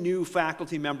every new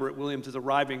faculty member at Williams is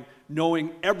arriving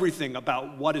knowing everything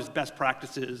about what is best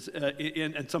practices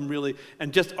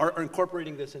and just are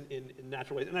incorporating this in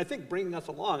natural ways. And I think bringing us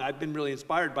along, I've been really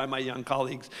inspired by my young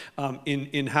colleagues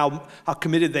in how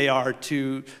committed they are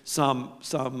to some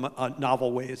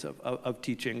novel ways of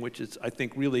teaching, which is, I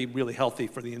think, really, really healthy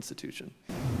for the institution.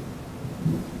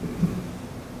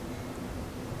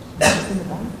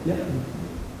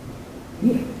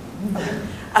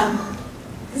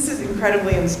 This is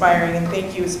incredibly inspiring, and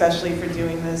thank you especially for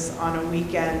doing this on a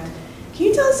weekend. Can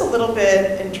you tell us a little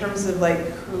bit in terms of like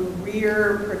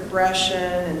career progression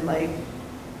and like,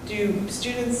 do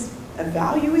students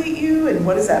evaluate you, and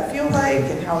what does that feel like,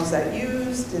 and how is that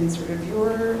used in sort of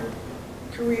your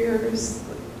careers?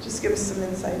 Just give us some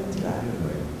insight into that.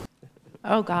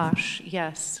 Oh gosh,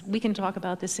 yes. We can talk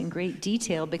about this in great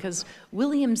detail because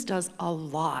Williams does a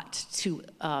lot to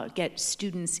get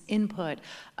students' input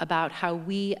about how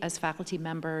we as faculty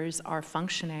members are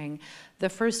functioning. The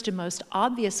first and most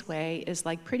obvious way is,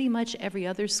 like pretty much every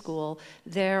other school,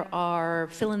 there are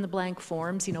fill-in-the-blank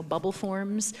forms, you know, bubble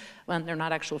forms. Well, they're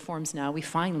not actual forms now. We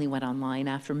finally went online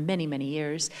after many, many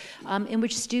years, in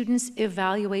which students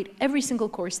evaluate every single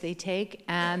course they take,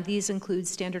 and these include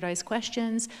standardized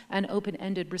questions and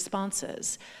open-ended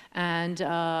responses. And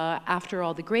after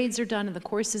all the grades are done and the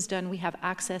course is done, we have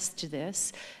access to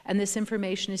this, and this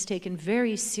information is taken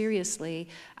very seriously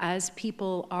as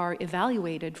people are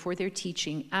evaluated for their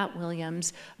teaching at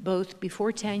Williams, both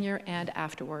before tenure and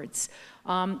afterwards.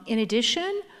 In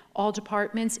addition, all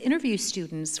departments interview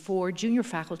students for junior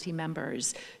faculty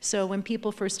members. So when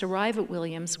people first arrive at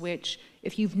Williams, which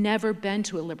if you've never been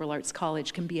to a liberal arts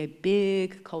college can be a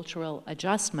big cultural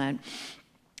adjustment,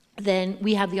 then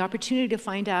we have the opportunity to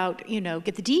find out, you know,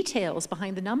 get the details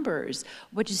behind the numbers.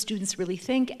 What do students really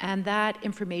think? And that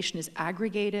information is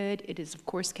aggregated. It is, of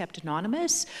course, kept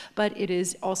anonymous, but it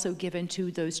is also given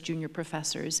to those junior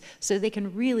professors so they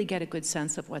can really get a good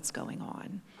sense of what's going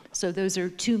on. So those are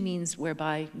two means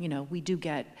whereby, you know, we do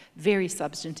get very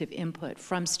substantive input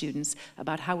from students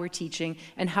about how we're teaching.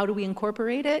 And how do we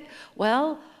incorporate it?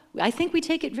 Well, I think we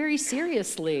take it very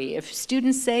seriously. If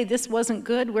students say this wasn't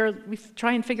good, we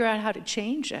try and figure out how to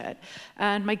change it.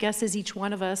 And my guess is each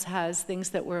one of us has things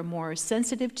that we're more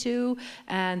sensitive to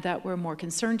and that we're more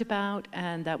concerned about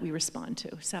and that we respond to.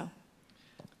 So.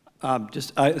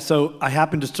 So I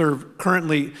happen to serve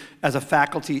currently as a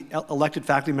elected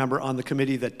faculty member on the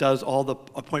committee that does all the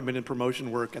appointment and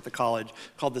promotion work at the college,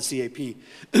 called the CAP,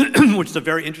 which is a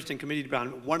very interesting committee to be on.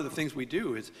 One of the things we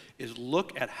do is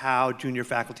look at how junior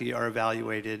faculty are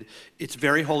evaluated. It's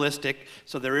very holistic.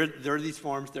 So there are these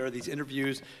forms, there are these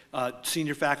interviews.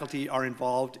 Senior faculty are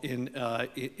involved and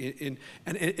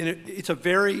it's a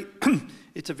very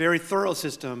it's a very thorough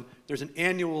system. There's an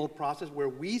annual process where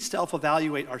we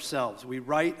self-evaluate ourselves. We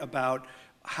write about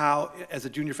how, as a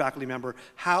junior faculty member,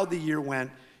 how the year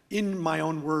went in my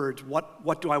own words,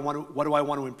 what do I want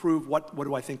to improve, what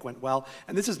do I think went well.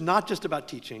 And this is not just about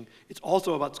teaching, it's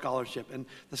also about scholarship. And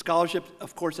the scholarship,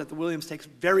 of course, at the Williams takes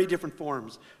very different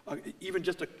forms, even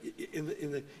just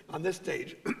on this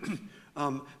stage.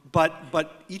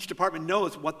 But each department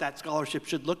knows what that scholarship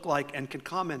should look like and can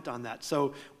comment on that.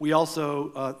 So we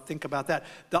also think about that.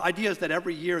 The idea is that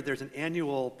every year there's an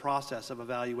annual process of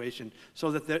evaluation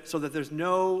so that there's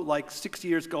no, like, 6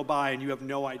 years go by and you have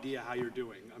no idea how you're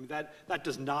doing. I mean, that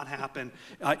does not happen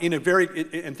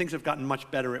and things have gotten much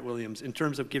better at Williams in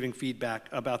terms of giving feedback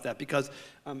about that. Because,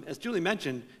 as Julie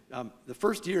mentioned, the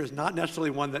first year is not necessarily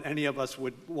one that any of us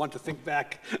would want to think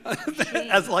back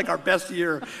as like our best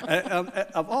year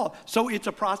of all. So it's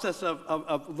a process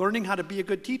of learning how to be a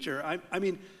good teacher. I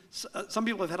mean, some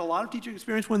people have had a lot of teaching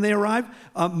experience when they arrive.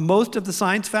 Most of the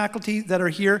science faculty that are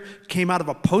here came out of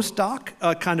a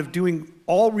postdoc, kind of doing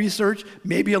all research,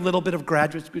 maybe a little bit of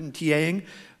graduate student TAing.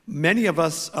 Many of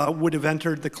us would have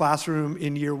entered the classroom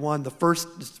in year one,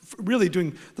 really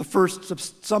doing the first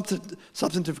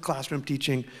substantive classroom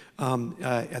teaching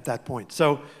at that point.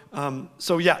 So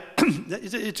yeah,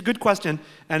 it's a good question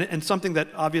and something that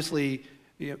obviously,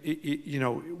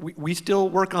 we still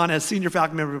work on as senior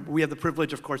faculty members. We have the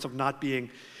privilege, of course, of not being,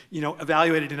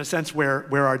 evaluated in a sense where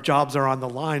our jobs are on the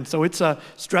line. So it's a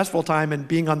stressful time, and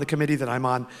being on the committee that I'm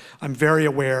on, I'm very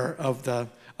aware of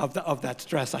that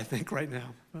stress, I think, right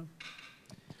now.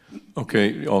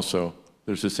 Okay, also,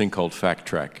 there's this thing called Fact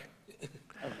Track.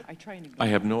 Oh, I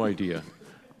have no idea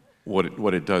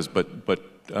what it does, but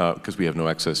because we have no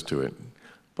access to it.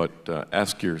 But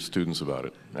ask your students about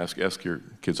it. Ask your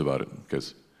kids about it,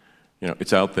 because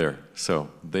it's out there. So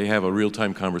they have a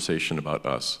real-time conversation about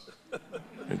us.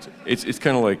 It's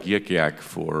kind of like Yik Yak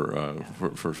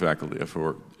for faculty,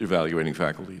 for evaluating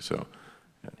faculty. So.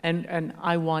 Yeah. And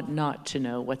I want not to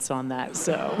know what's on that,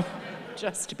 so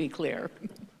just to be clear.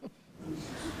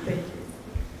 Thank you.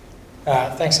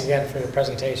 Thanks again for your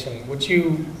presentation. Would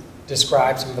you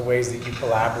describe some of the ways that you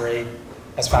collaborate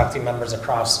as faculty members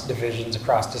across divisions,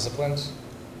 across disciplines?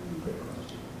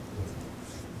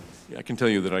 Yeah, I can tell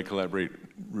you that I collaborate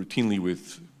routinely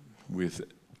with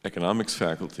economics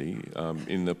faculty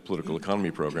in the political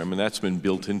economy program, and that's been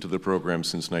built into the program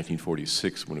since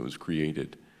 1946 when it was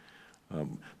created.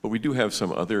 But we do have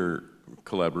some other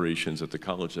collaborations at the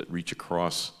college that reach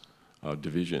across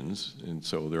divisions, and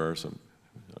so there are some.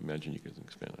 I imagine you can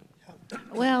expand on it.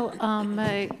 Well,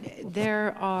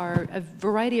 there are a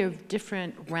variety of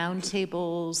different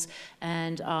roundtables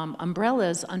and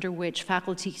umbrellas under which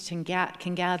faculty can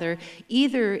gather,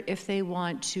 either if they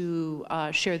want to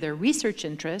share their research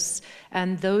interests,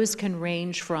 and those can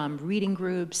range from reading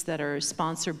groups that are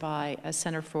sponsored by a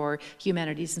Center for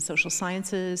Humanities and Social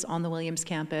Sciences on the Williams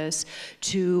campus,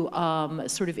 to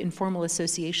sort of informal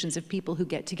associations of people who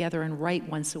get together and write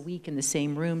once a week in the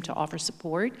same room to offer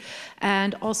support,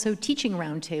 and also teaching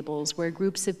roundtables where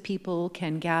groups of people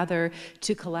can gather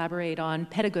to collaborate on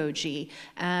pedagogy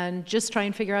and just try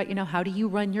and figure out, how do you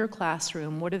run your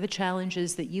classroom? What are the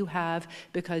challenges that you have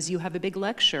because you have a big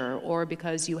lecture or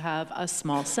because you have a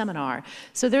small seminar?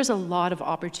 So there's a lot of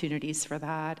opportunities for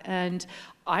that. And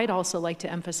I'd also like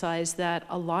to emphasize that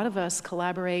a lot of us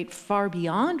collaborate far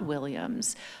beyond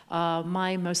Williams.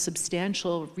 My most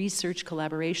substantial research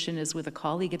collaboration is with a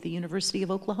colleague at the University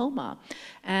of Oklahoma.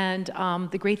 And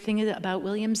the great thing about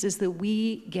Williams is that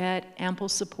we get ample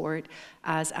support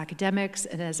as academics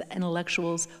and as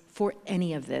intellectuals for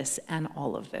any of this and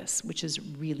all of this, which is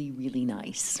really, really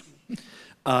nice.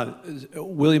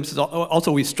 Williams is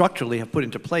also, we structurally have put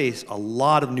into place a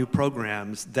lot of new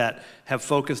programs that have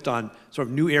focused on sort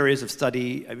of new areas of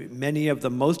study. I mean, many of the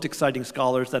most exciting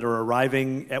scholars that are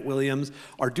arriving at Williams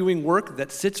are doing work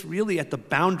that sits really at the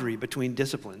boundary between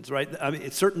disciplines, right? I mean,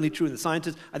 it's certainly true in the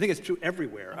sciences. I think it's true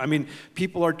everywhere. I mean,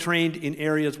 people are trained in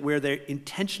areas where they're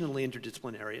intentionally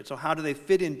interdisciplinary. And so how do they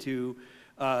fit into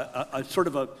a sort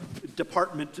of a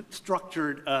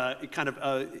department-structured kind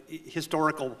of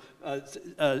historical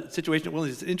situation at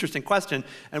Williams? It's an interesting question.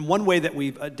 And one way that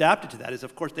we've adapted to that is,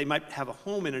 of course, they might have a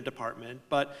home in a department,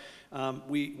 but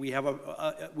we have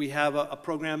a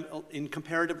program in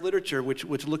comparative literature which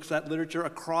looks at literature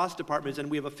across departments, and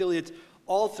we have affiliates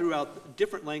all throughout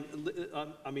different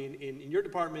in your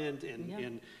department,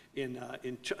 in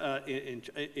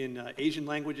Asian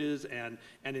languages and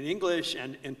in English,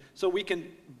 and so we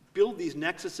can build these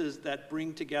nexuses that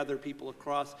bring together people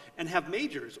across and have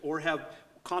majors or have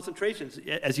concentrations.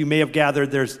 As you may have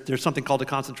gathered, there's something called a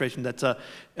concentration that's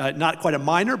not quite a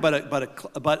minor, but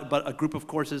a group of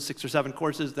courses, 6 or 7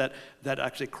 courses that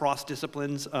actually cross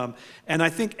disciplines. And I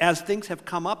think as things have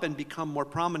come up and become more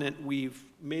prominent, we've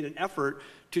made an effort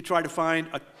to try to find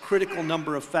a critical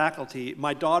number of faculty.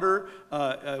 My daughter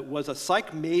was a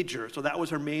psych major, so that was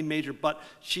her main major, but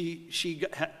she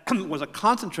was a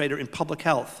concentrator in public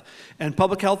health. And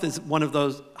public health is one of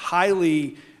those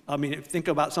highly, I mean, think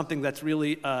about something that's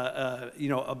really, at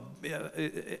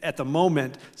the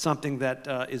moment, something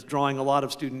that is drawing a lot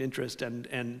of student interest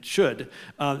and should.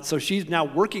 So she's now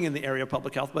working in the area of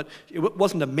public health, but it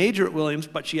wasn't a major at Williams,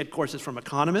 but she had courses from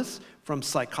economists, from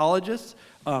psychologists,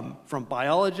 from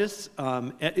biologists,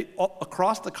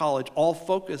 across the college, all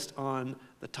focused on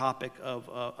the topic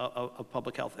of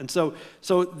public health. And so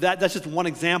that's just one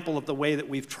example of the way that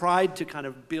we've tried to kind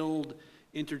of build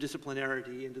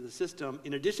interdisciplinarity into the system,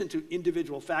 in addition to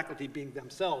individual faculty being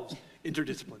themselves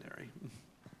interdisciplinary.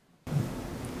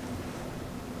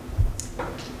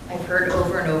 I've heard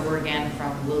over and over again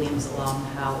from Williams alum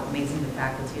how amazing the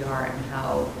faculty are and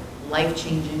how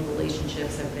life-changing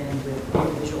relationships have been with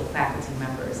individual faculty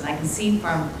members. And I can see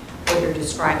from what you're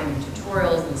describing in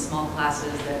tutorials and small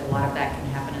classes that a lot of that can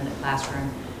happen in the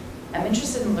classroom. I'm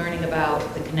interested in learning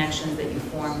about the connections that you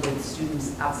form with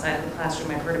students outside of the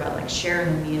classroom. I've heard about like sharing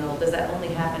a meal. Does that only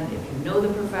happen if you know the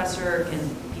professor?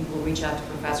 Can people reach out to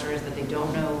professors that they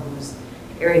don't know whose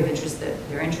area of interest that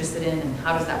they're interested in, and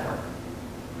how does that work?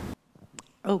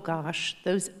 Oh gosh,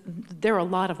 there are a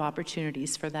lot of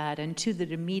opportunities for that, and two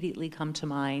that immediately come to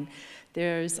mind.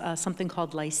 There's something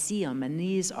called Lyceum, and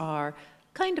these are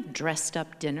kind of dressed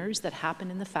up dinners that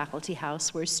happen in the faculty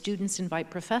house where students invite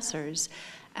professors.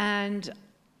 And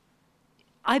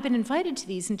I've been invited to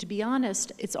these, and to be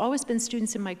honest, it's always been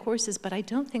students in my courses, but I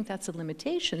don't think that's a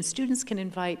limitation. Students can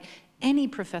invite any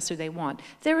professor they want.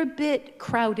 They're a bit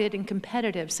crowded and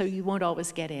competitive, so you won't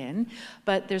always get in,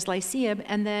 but there's Lyceum,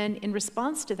 and then in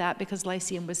response to that, because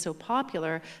Lyceum was so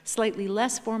popular, slightly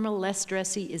less formal, less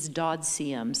dressy is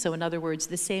Doddseum. So in other words,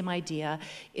 the same idea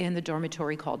in the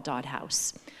dormitory called Dodd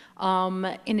House.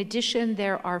 In addition,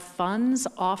 there are funds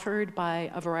offered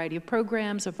by a variety of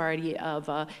programs, a variety of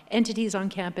entities on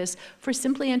campus for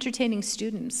simply entertaining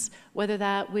students, whether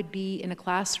that would be in a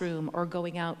classroom or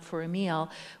going out for a meal.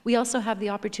 We also have the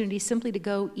opportunity simply to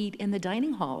go eat in the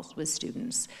dining halls with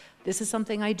students. This is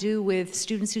something I do with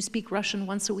students who speak Russian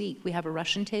once a week. We have a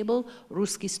Russian table,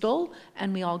 Ruski stol,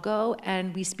 and we all go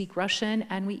and we speak Russian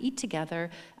and we eat together.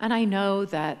 And I know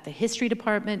that the history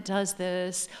department does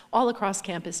this, all across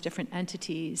campus, different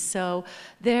entities. So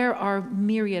there are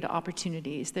myriad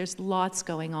opportunities. There's lots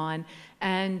going on.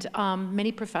 And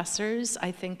many professors, I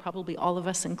think probably all of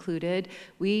us included,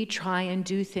 we try and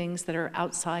do things that are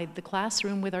outside the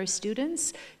classroom with our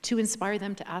students to inspire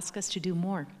them to ask us to do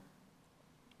more.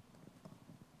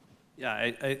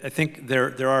 Yeah, I think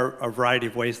there are a variety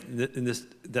of ways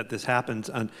that this happens.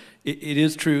 And it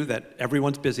is true that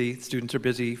everyone's busy, students are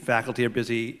busy, faculty are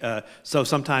busy. So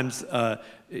sometimes the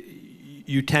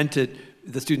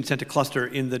students tend to cluster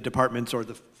in the departments or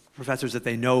the professors that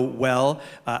they know well.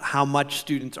 How much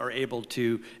students are able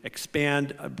to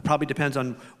expand probably depends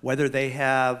on whether they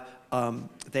happen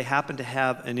to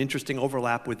have an interesting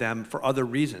overlap with them for other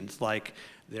reasons, like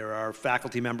there are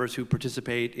faculty members who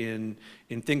participate in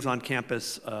things on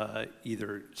campus,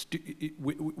 either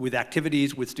with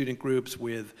activities, with student groups,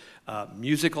 with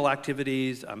musical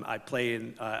activities. I'm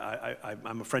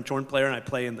a French horn player, and I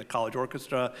play in the college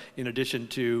orchestra, in addition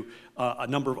to a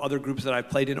number of other groups that I've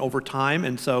played in over time.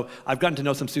 And so I've gotten to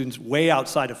know some students way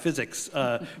outside of physics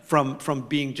from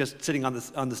being just sitting on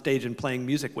the stage and playing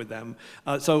music with them.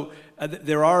 So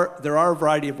there are a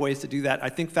variety of ways to do that. I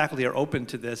think faculty are open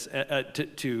to this,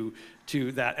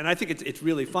 to that, and I think it's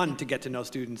really fun to get to know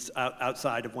students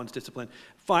outside of one's discipline.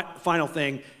 Final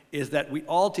thing is that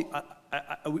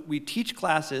we teach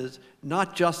classes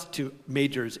not just to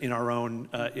majors in our own,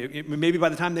 maybe by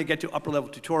the time they get to upper level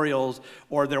tutorials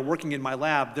or they're working in my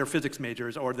lab, they're physics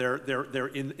majors or they're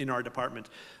in our department.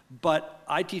 But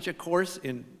I teach a course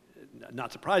in,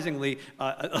 not surprisingly,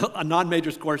 a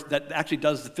non-majors course that actually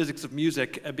does the physics of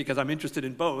music because I'm interested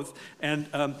in both. And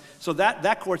so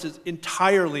that course is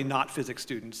entirely not physics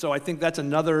students. So I think that's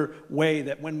another way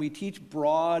that when we teach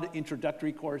broad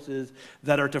introductory courses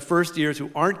that are to first years who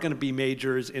aren't going to be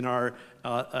majors in our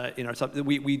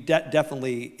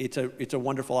definitely, it's a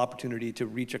wonderful opportunity to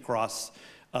reach across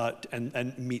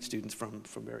and meet students from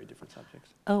very different subjects.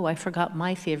 Oh, I forgot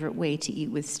my favorite way to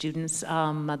eat with students.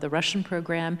 The Russian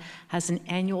program has an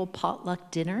annual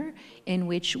potluck dinner in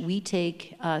which we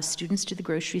take students to the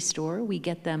grocery store, we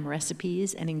get them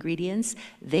recipes and ingredients,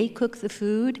 they cook the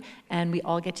food, and we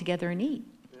all get together and eat.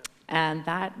 And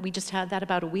we just had that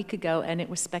about a week ago, and it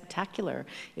was spectacular.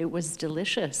 It was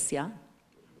delicious, yeah.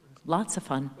 Lots of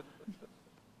fun.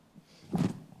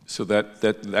 So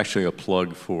that's actually a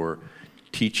plug for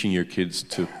teaching your kids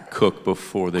to cook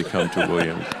before they come to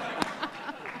Williams.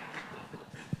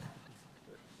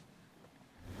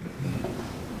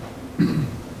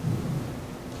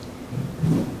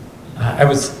 I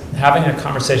was having a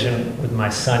conversation with my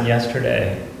son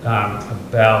yesterday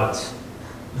about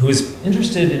who's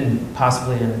interested in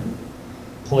possibly in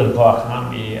political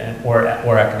economy or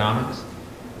economics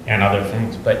and other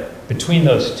things. But between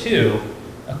those two,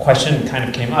 a question kind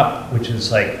of came up, which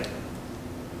is like,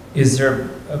 is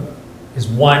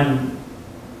one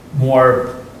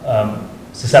more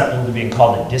susceptible to being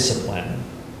called a discipline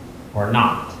or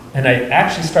not? And I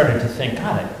actually started to think,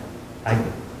 God,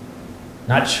 I'm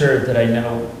not sure that I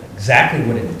know exactly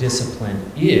what a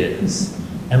discipline is,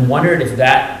 and wondered if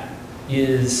that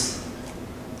is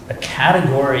a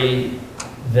category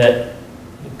that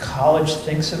the college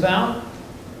thinks about,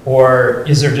 or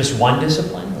is there just one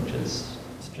discipline, which is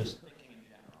just thinking in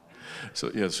general?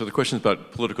 So yeah, so the question is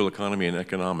about political economy and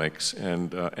economics,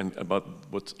 and about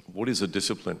what is a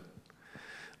discipline.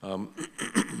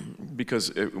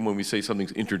 Because when we say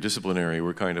something's interdisciplinary,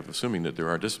 we're kind of assuming that there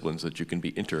are disciplines that you can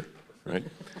be right?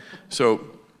 So,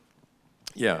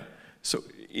 yeah, so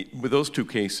with those two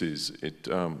cases,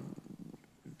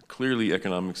 clearly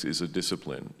economics is a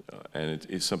discipline, and it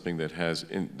is something that has,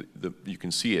 you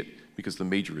can see it because the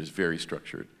major is very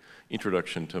structured.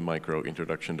 Introduction to micro,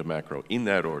 introduction to macro, in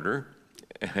that order,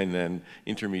 and then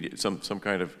intermediate, some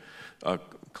kind of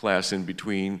class in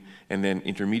between, and then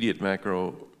intermediate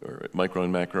macro, or micro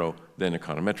and macro, then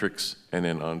econometrics, and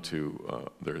then on to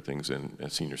there are things in a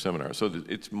senior seminar. So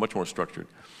it's much more structured.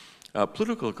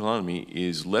 Political economy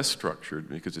is less structured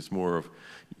because it's more of,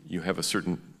 you have a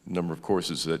certain number of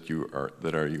courses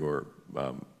that are your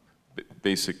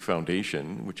basic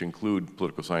foundation, which include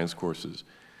political science courses.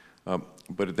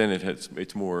 But then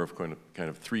it's more of kind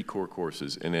of 3 core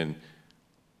courses, and then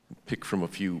pick from a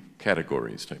few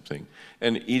categories type thing.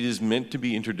 And it is meant to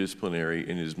be interdisciplinary,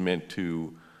 and is meant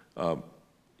to,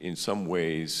 in some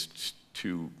ways,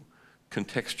 to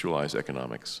contextualize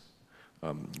economics.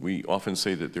 We often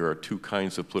say that there are 2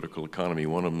 kinds of political economy.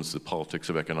 One of them is the politics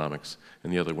of economics,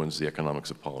 and the other one's the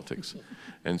economics of politics.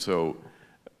 And so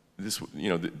this,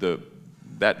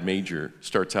 that major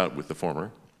starts out with the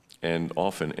former, and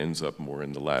often ends up more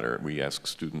in the latter. We ask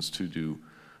students to do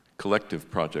collective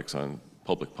projects on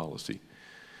public policy.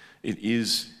 It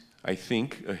is, I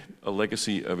think, a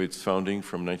legacy of its founding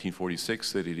from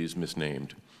 1946 that it is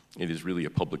misnamed. It is really a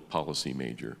public policy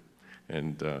major,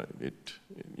 and it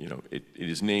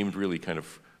is named really kind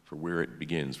of for where it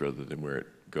begins rather than where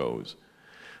it goes.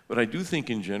 But I do think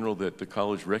in general that the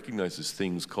college recognizes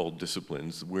things called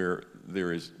disciplines where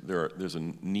there's a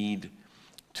need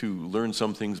to learn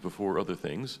some things before other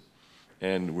things,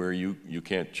 and where you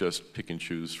can't just pick and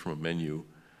choose from a menu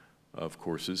of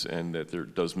courses, and that there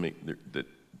does make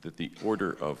that the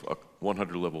order of a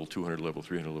 100 level, 200 level,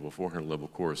 300 level, 400 level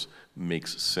course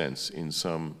makes sense in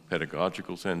some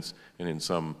pedagogical sense and in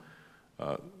some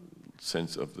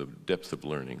sense of the depth of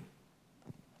learning.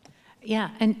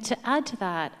 Yeah, and to add to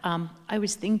that, I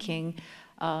was thinking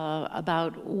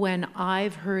about when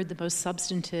I've heard the most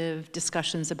substantive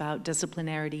discussions about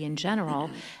disciplinarity in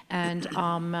general, and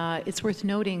it's worth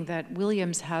noting that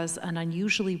Williams has an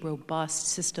unusually robust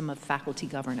system of faculty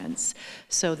governance.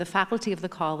 So the faculty of the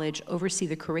college oversee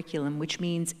the curriculum, which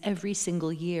means every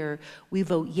single year we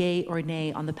vote yay or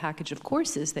nay on the package of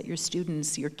courses that your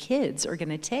students, your kids, are going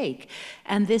to take.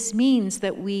 And this means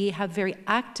that we have very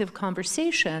active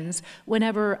conversations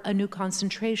whenever a new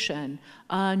concentration,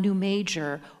 a new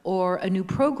major, or a new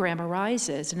program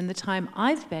arises. And in the time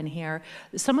I've been here,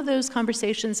 some of those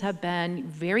conversations have been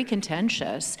very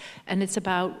contentious, and it's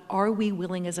about, are we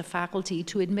willing as a faculty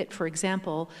to admit, for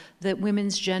example, that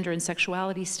women's gender and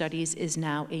sexuality studies is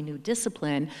now a new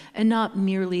discipline and not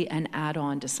merely an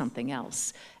add-on to something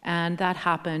else. And that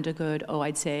happened a good,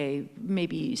 I'd say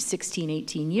maybe 16,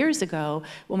 18 years ago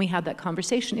when we had that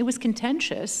conversation. It was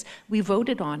contentious. We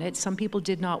voted on it. Some people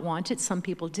did not want it, some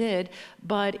people did,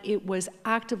 but it was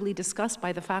actively discussed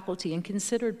by the faculty and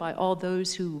considered by all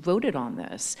those who voted on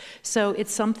this. So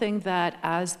it's something that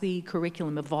as the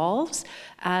curriculum evolves,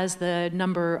 as the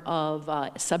number of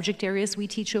subject areas we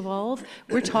teach evolve,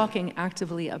 we're talking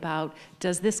actively about,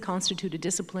 does this constitute a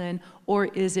discipline, or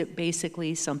is it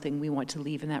basically something we want to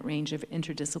leave in that range of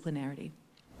interdisciplinarity?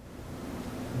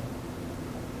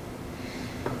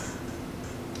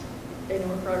 I know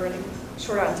we're probably running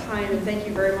short on time, and thank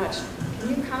you very much. Can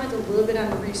you comment a little bit on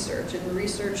the research and the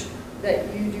research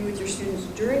that you do with your students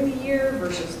during the year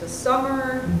versus the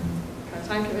summer? Kind of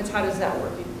time commitments, how does that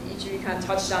work? Each of you kind of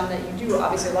touched on that you do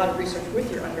obviously a lot of research with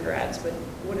your undergrads, but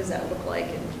what does that look like?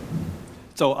 And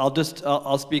so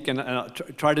I'll speak and I'll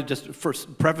try to just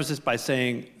first preface this by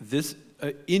saying this.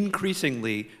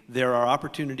 Increasingly, there are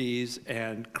opportunities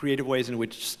and creative ways in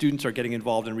which students are getting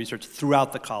involved in research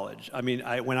throughout the college. I mean,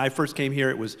 when I first came here,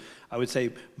 it was, I would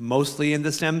say, mostly in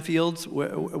the STEM fields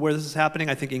where this is happening.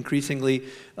 I think increasingly,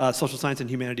 social science and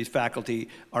humanities faculty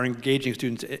are engaging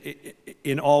students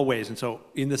in all ways. And so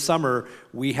in the summer,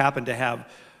 we happen to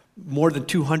have more than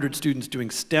 200 students doing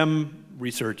STEM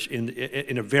research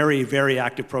in a very, very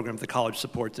active program the college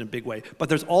supports in a big way. But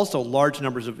there's also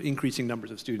increasing numbers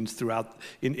of students throughout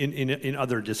in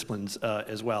other disciplines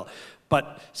as well.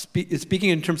 But speaking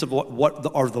in terms of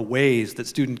what are the ways that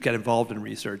students get involved in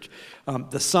research,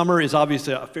 the summer is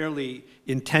obviously a fairly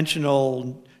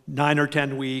intentional 9 or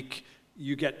 10 week.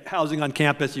 You get housing on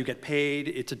campus, you get paid,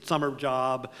 it's a summer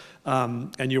job,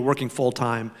 and you're working full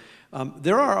time.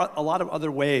 There are a lot of other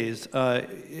ways.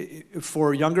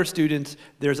 For younger students,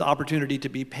 there's opportunity to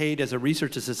be paid as a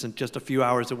research assistant just a few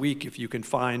hours a week if you can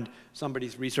find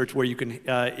somebody's research where you can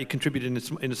contribute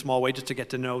in a small way just to get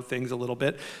to know things a little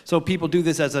bit. So people do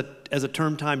this as a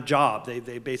term time job.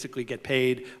 They basically get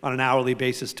paid on an hourly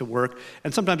basis to work.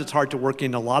 And sometimes it's hard to work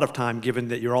in a lot of time given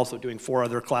that you're also doing 4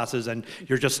 other classes and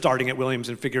you're just starting at Williams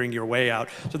and figuring your way out.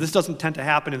 So this doesn't tend to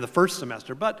happen in the first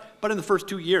semester, but in the first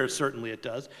 2 years, certainly it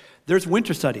does. There's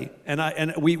winter study,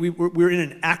 and we're in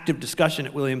an active discussion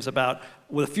at Williams about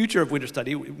the future of winter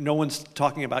study. No one's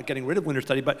talking about getting rid of winter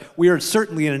study, but we are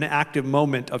certainly in an active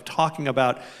moment of talking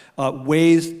about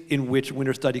ways in which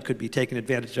winter study could be taken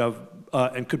advantage of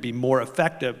and could be more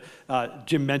effective.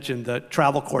 Jim mentioned the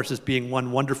travel courses being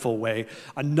one wonderful way.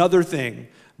 Another thing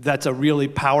that's a really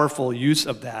powerful use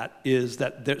of that is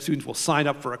that the students will sign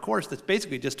up for a course that's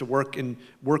basically just to work and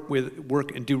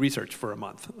do research for a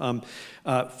month.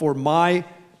 For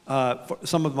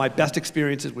some of my best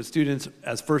experiences with students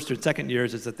as first or second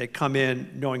years is that they come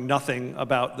in knowing nothing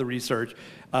about the research.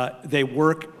 They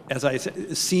work, as I said,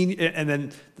 and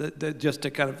then just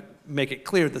to kind of make it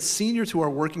clear, the seniors who are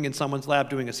working in someone's lab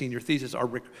doing a senior thesis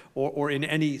or in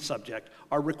any subject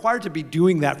are required to be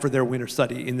doing that for their winter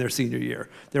study in their senior year.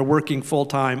 They're working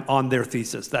full-time on their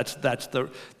thesis. That's the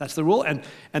rule, and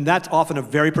that's often a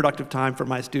very productive time for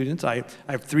my students. I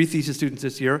have 3 thesis students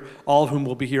this year, all of whom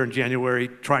will be here in January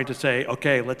trying to say,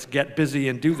 okay, let's get busy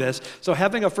and do this. So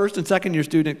having a first and second year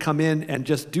student come in and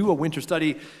just do a winter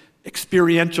study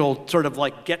experiential sort of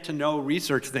like get to know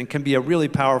research thing can be a really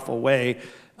powerful way.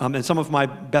 And some of my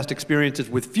best experiences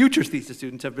with future thesis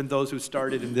students have been those who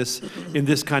started in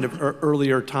this kind of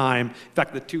earlier time. In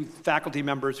fact, the 2 faculty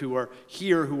members who are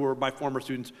here, who were my former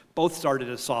students, both started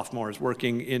as sophomores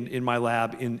working in my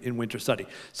lab in winter study.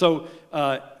 So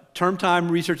term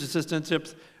time research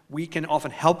assistantships, we can often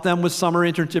help them with summer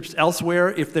internships elsewhere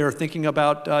if they're thinking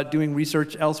about doing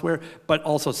research elsewhere, but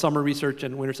also summer research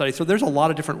and winter study. So there's a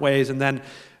lot of different ways. And then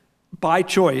by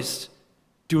choice,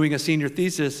 doing a senior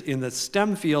thesis in the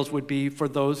STEM fields would be for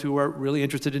those who are really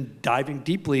interested in diving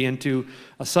deeply into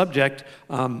a subject.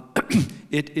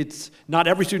 It's not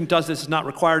every student does this, it's not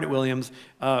required at Williams.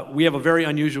 We have a very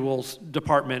unusual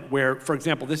department where, for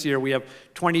example, this year we have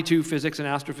 22 physics and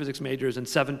astrophysics majors and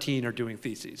 17 are doing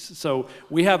theses. So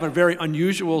we have a very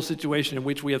unusual situation in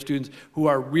which we have students who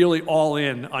are really all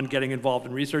in on getting involved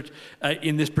in research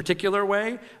in this particular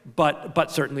way,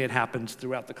 but certainly it happens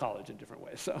throughout the college in different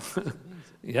ways. So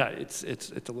yeah, it's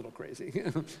a little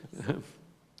crazy.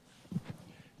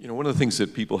 You know, one of the things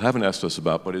that people haven't asked us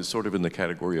about, but is sort of in the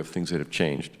category of things that have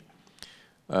changed,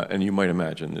 and you might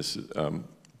imagine this,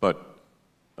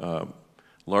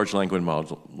 large language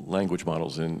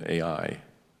models in AI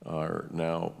are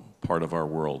now part of our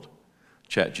world.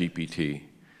 ChatGPT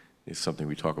is something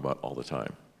we talk about all the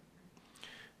time.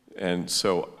 And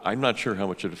so I'm not sure how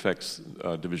much it affects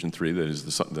Division 3, that is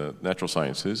the natural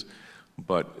sciences,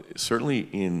 but certainly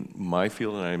in my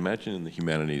field, and I imagine in the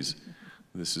humanities,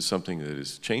 this is something that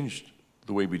has changed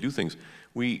the way we do things.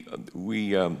 We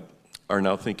are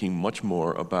now thinking much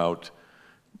more about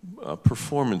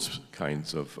performance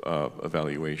kinds of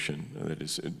evaluation. That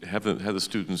is, have the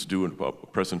students do a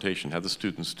presentation, have the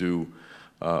students do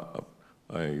a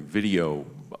video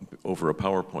over a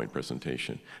PowerPoint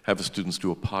presentation, have the students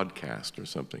do a podcast or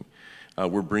something.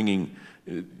 We're bringing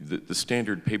the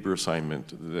standard paper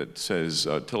assignment that says,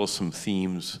 tell us some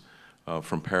themes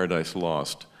from Paradise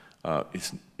Lost.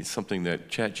 It's something that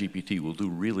ChatGPT will do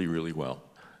really, really well.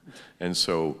 And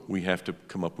so we have to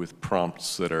come up with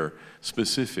prompts that are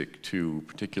specific to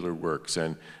particular works,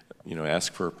 and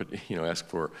ask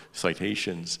for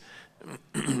citations,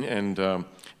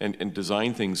 and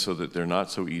design things so that they're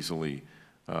not so easily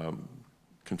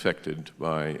confected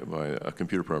by a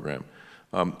computer program.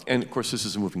 And of course, this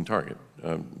is a moving target.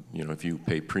 If you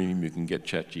pay premium, you can get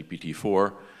ChatGPT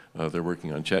 4. They're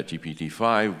working on ChatGPT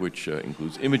 5, which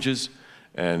includes images,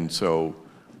 and so.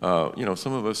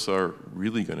 Some of us are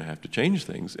really going to have to change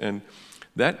things, and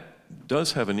that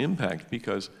does have an impact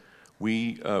because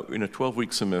we, in a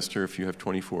 12-week semester, if you have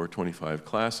 24 or 25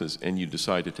 classes and you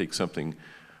decide to take something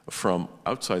from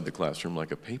outside the classroom,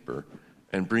 like a paper,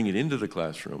 and bring it into the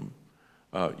classroom,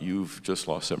 you've just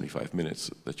lost 75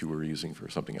 minutes that you were using for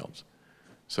something else.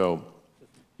 So,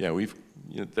 yeah,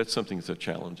 that's something that's a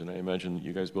challenge, and I imagine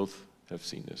you guys both have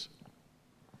seen this.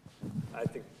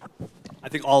 I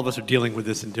think all of us are dealing with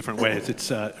this in different ways.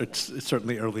 It's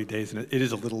certainly early days, and it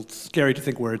is a little scary to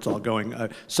think where it's all going.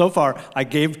 So far, I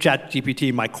gave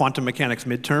ChatGPT my quantum mechanics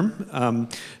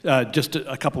midterm just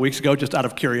a couple weeks ago, just out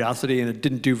of curiosity, and it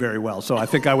didn't do very well. So I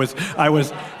think I was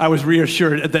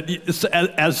reassured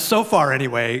that, as so far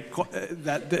anyway,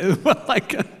 that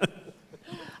like.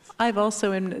 I've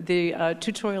also, in the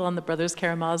tutorial on the Brothers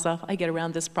Karamazov, I get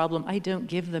around this problem. I don't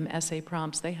give them essay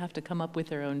prompts. They have to come up with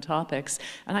their own topics.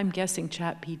 And I'm guessing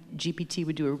ChatGPT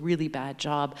would do a really bad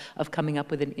job of coming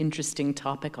up with an interesting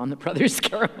topic on the Brothers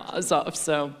Karamazov,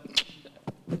 so.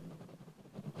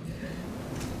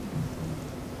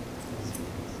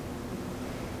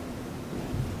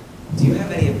 Do you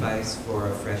have any advice for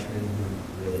a freshman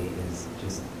who really is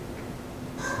just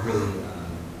really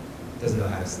doesn't know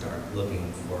how to start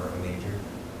looking for a major?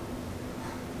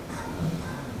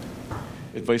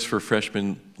 Advice for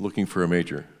freshmen looking for a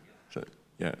major. So,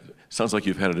 yeah, sounds like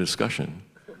you've had a discussion.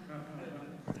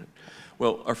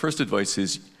 Well, our first advice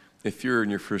is, if you're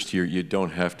in your first year, you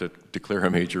don't have to declare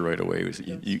a major right away.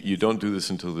 You don't do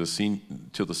this until the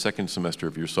second semester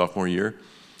of your sophomore year,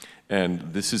 and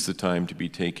this is the time to be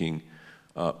taking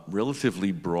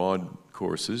relatively broad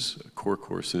courses, core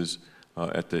courses,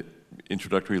 at the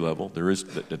introductory level.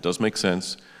 That does make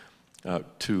sense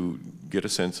to get a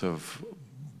sense of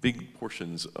big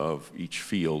portions of each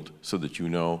field so that you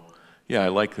know, yeah, I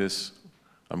like this,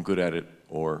 I'm good at it,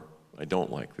 or I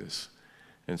don't like this.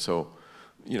 And so,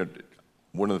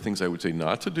 one of the things I would say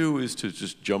not to do is to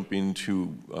just jump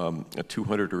into a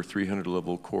 200 or 300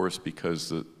 level course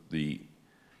because the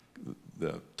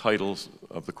titles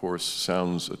of the course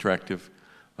sounds attractive.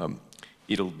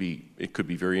 It could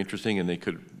be very interesting, and they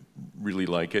could really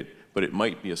like it, but it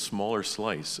might be a smaller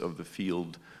slice of the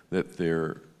field that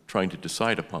they're trying to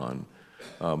decide upon.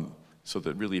 So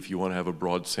that really, if you want to have a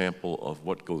broad sample of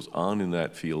what goes on in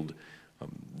that field,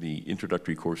 the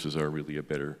introductory courses are really a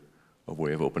better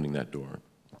way of opening that door.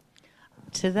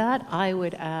 To that, I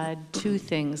would add two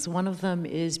things. One of them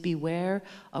is beware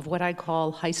of what I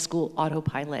call high school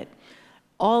autopilot.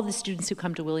 All the students who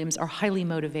come to Williams are highly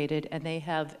motivated, and they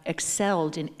have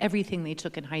excelled in everything they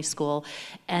took in high school,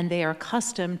 and they are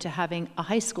accustomed to having a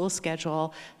high school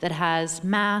schedule that has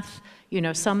math,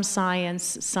 some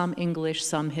science, some English,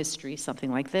 some history,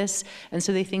 something like this, and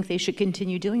so they think they should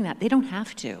continue doing that. They don't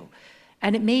have to.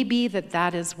 And it may be that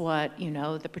that is what,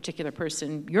 the particular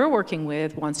person you're working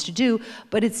with wants to do,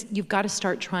 but you've got to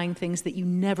start trying things that you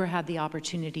never had the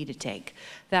opportunity to take.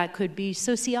 That could be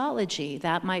sociology,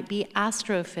 that might be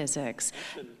astrophysics,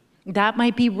 that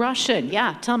might be Russian.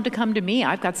 Yeah, tell them to come to me.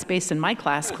 I've got space in my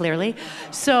class, clearly.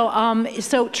 So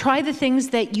try the things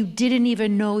that you didn't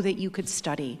even know that you could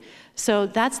study. So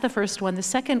that's the first one. The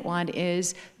second one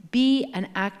is be an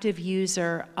active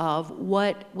user of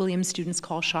what Williams students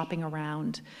call shopping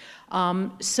around.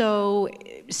 So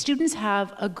students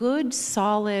have a good,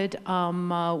 solid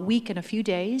week and a few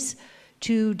days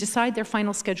to decide their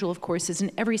final schedule of courses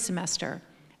in every semester.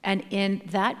 And in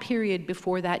that period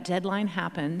before that deadline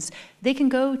happens, they can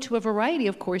go to a variety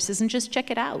of courses and just check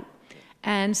it out.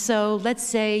 And so let's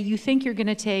say you think you're going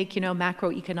to take,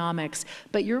 macroeconomics,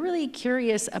 but you're really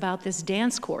curious about this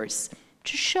dance course.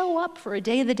 Just show up for a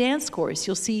day of the dance course.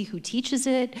 You'll see who teaches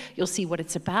it, you'll see what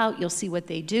it's about, you'll see what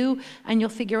they do, and you'll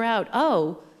figure out,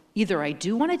 oh, either I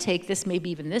do want to take this, maybe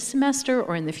even this semester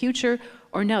or in the future,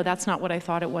 or no, that's not what I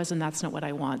thought it was and that's not what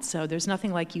I want. So there's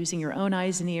nothing like using your own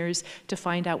eyes and ears to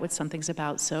find out what something's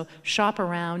about. So shop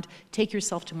around, take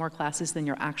yourself to more classes than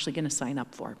you're actually going to sign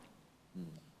up for.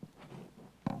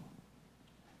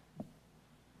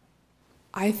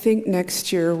 I think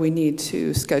next year we need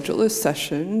to schedule a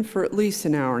session for at least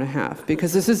an hour and a half,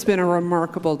 because this has been a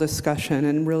remarkable discussion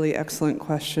and really excellent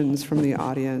questions from the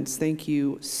audience. Thank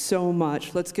you so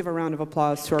much. Let's give a round of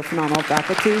applause to our phenomenal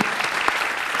faculty.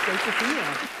 Great to see you.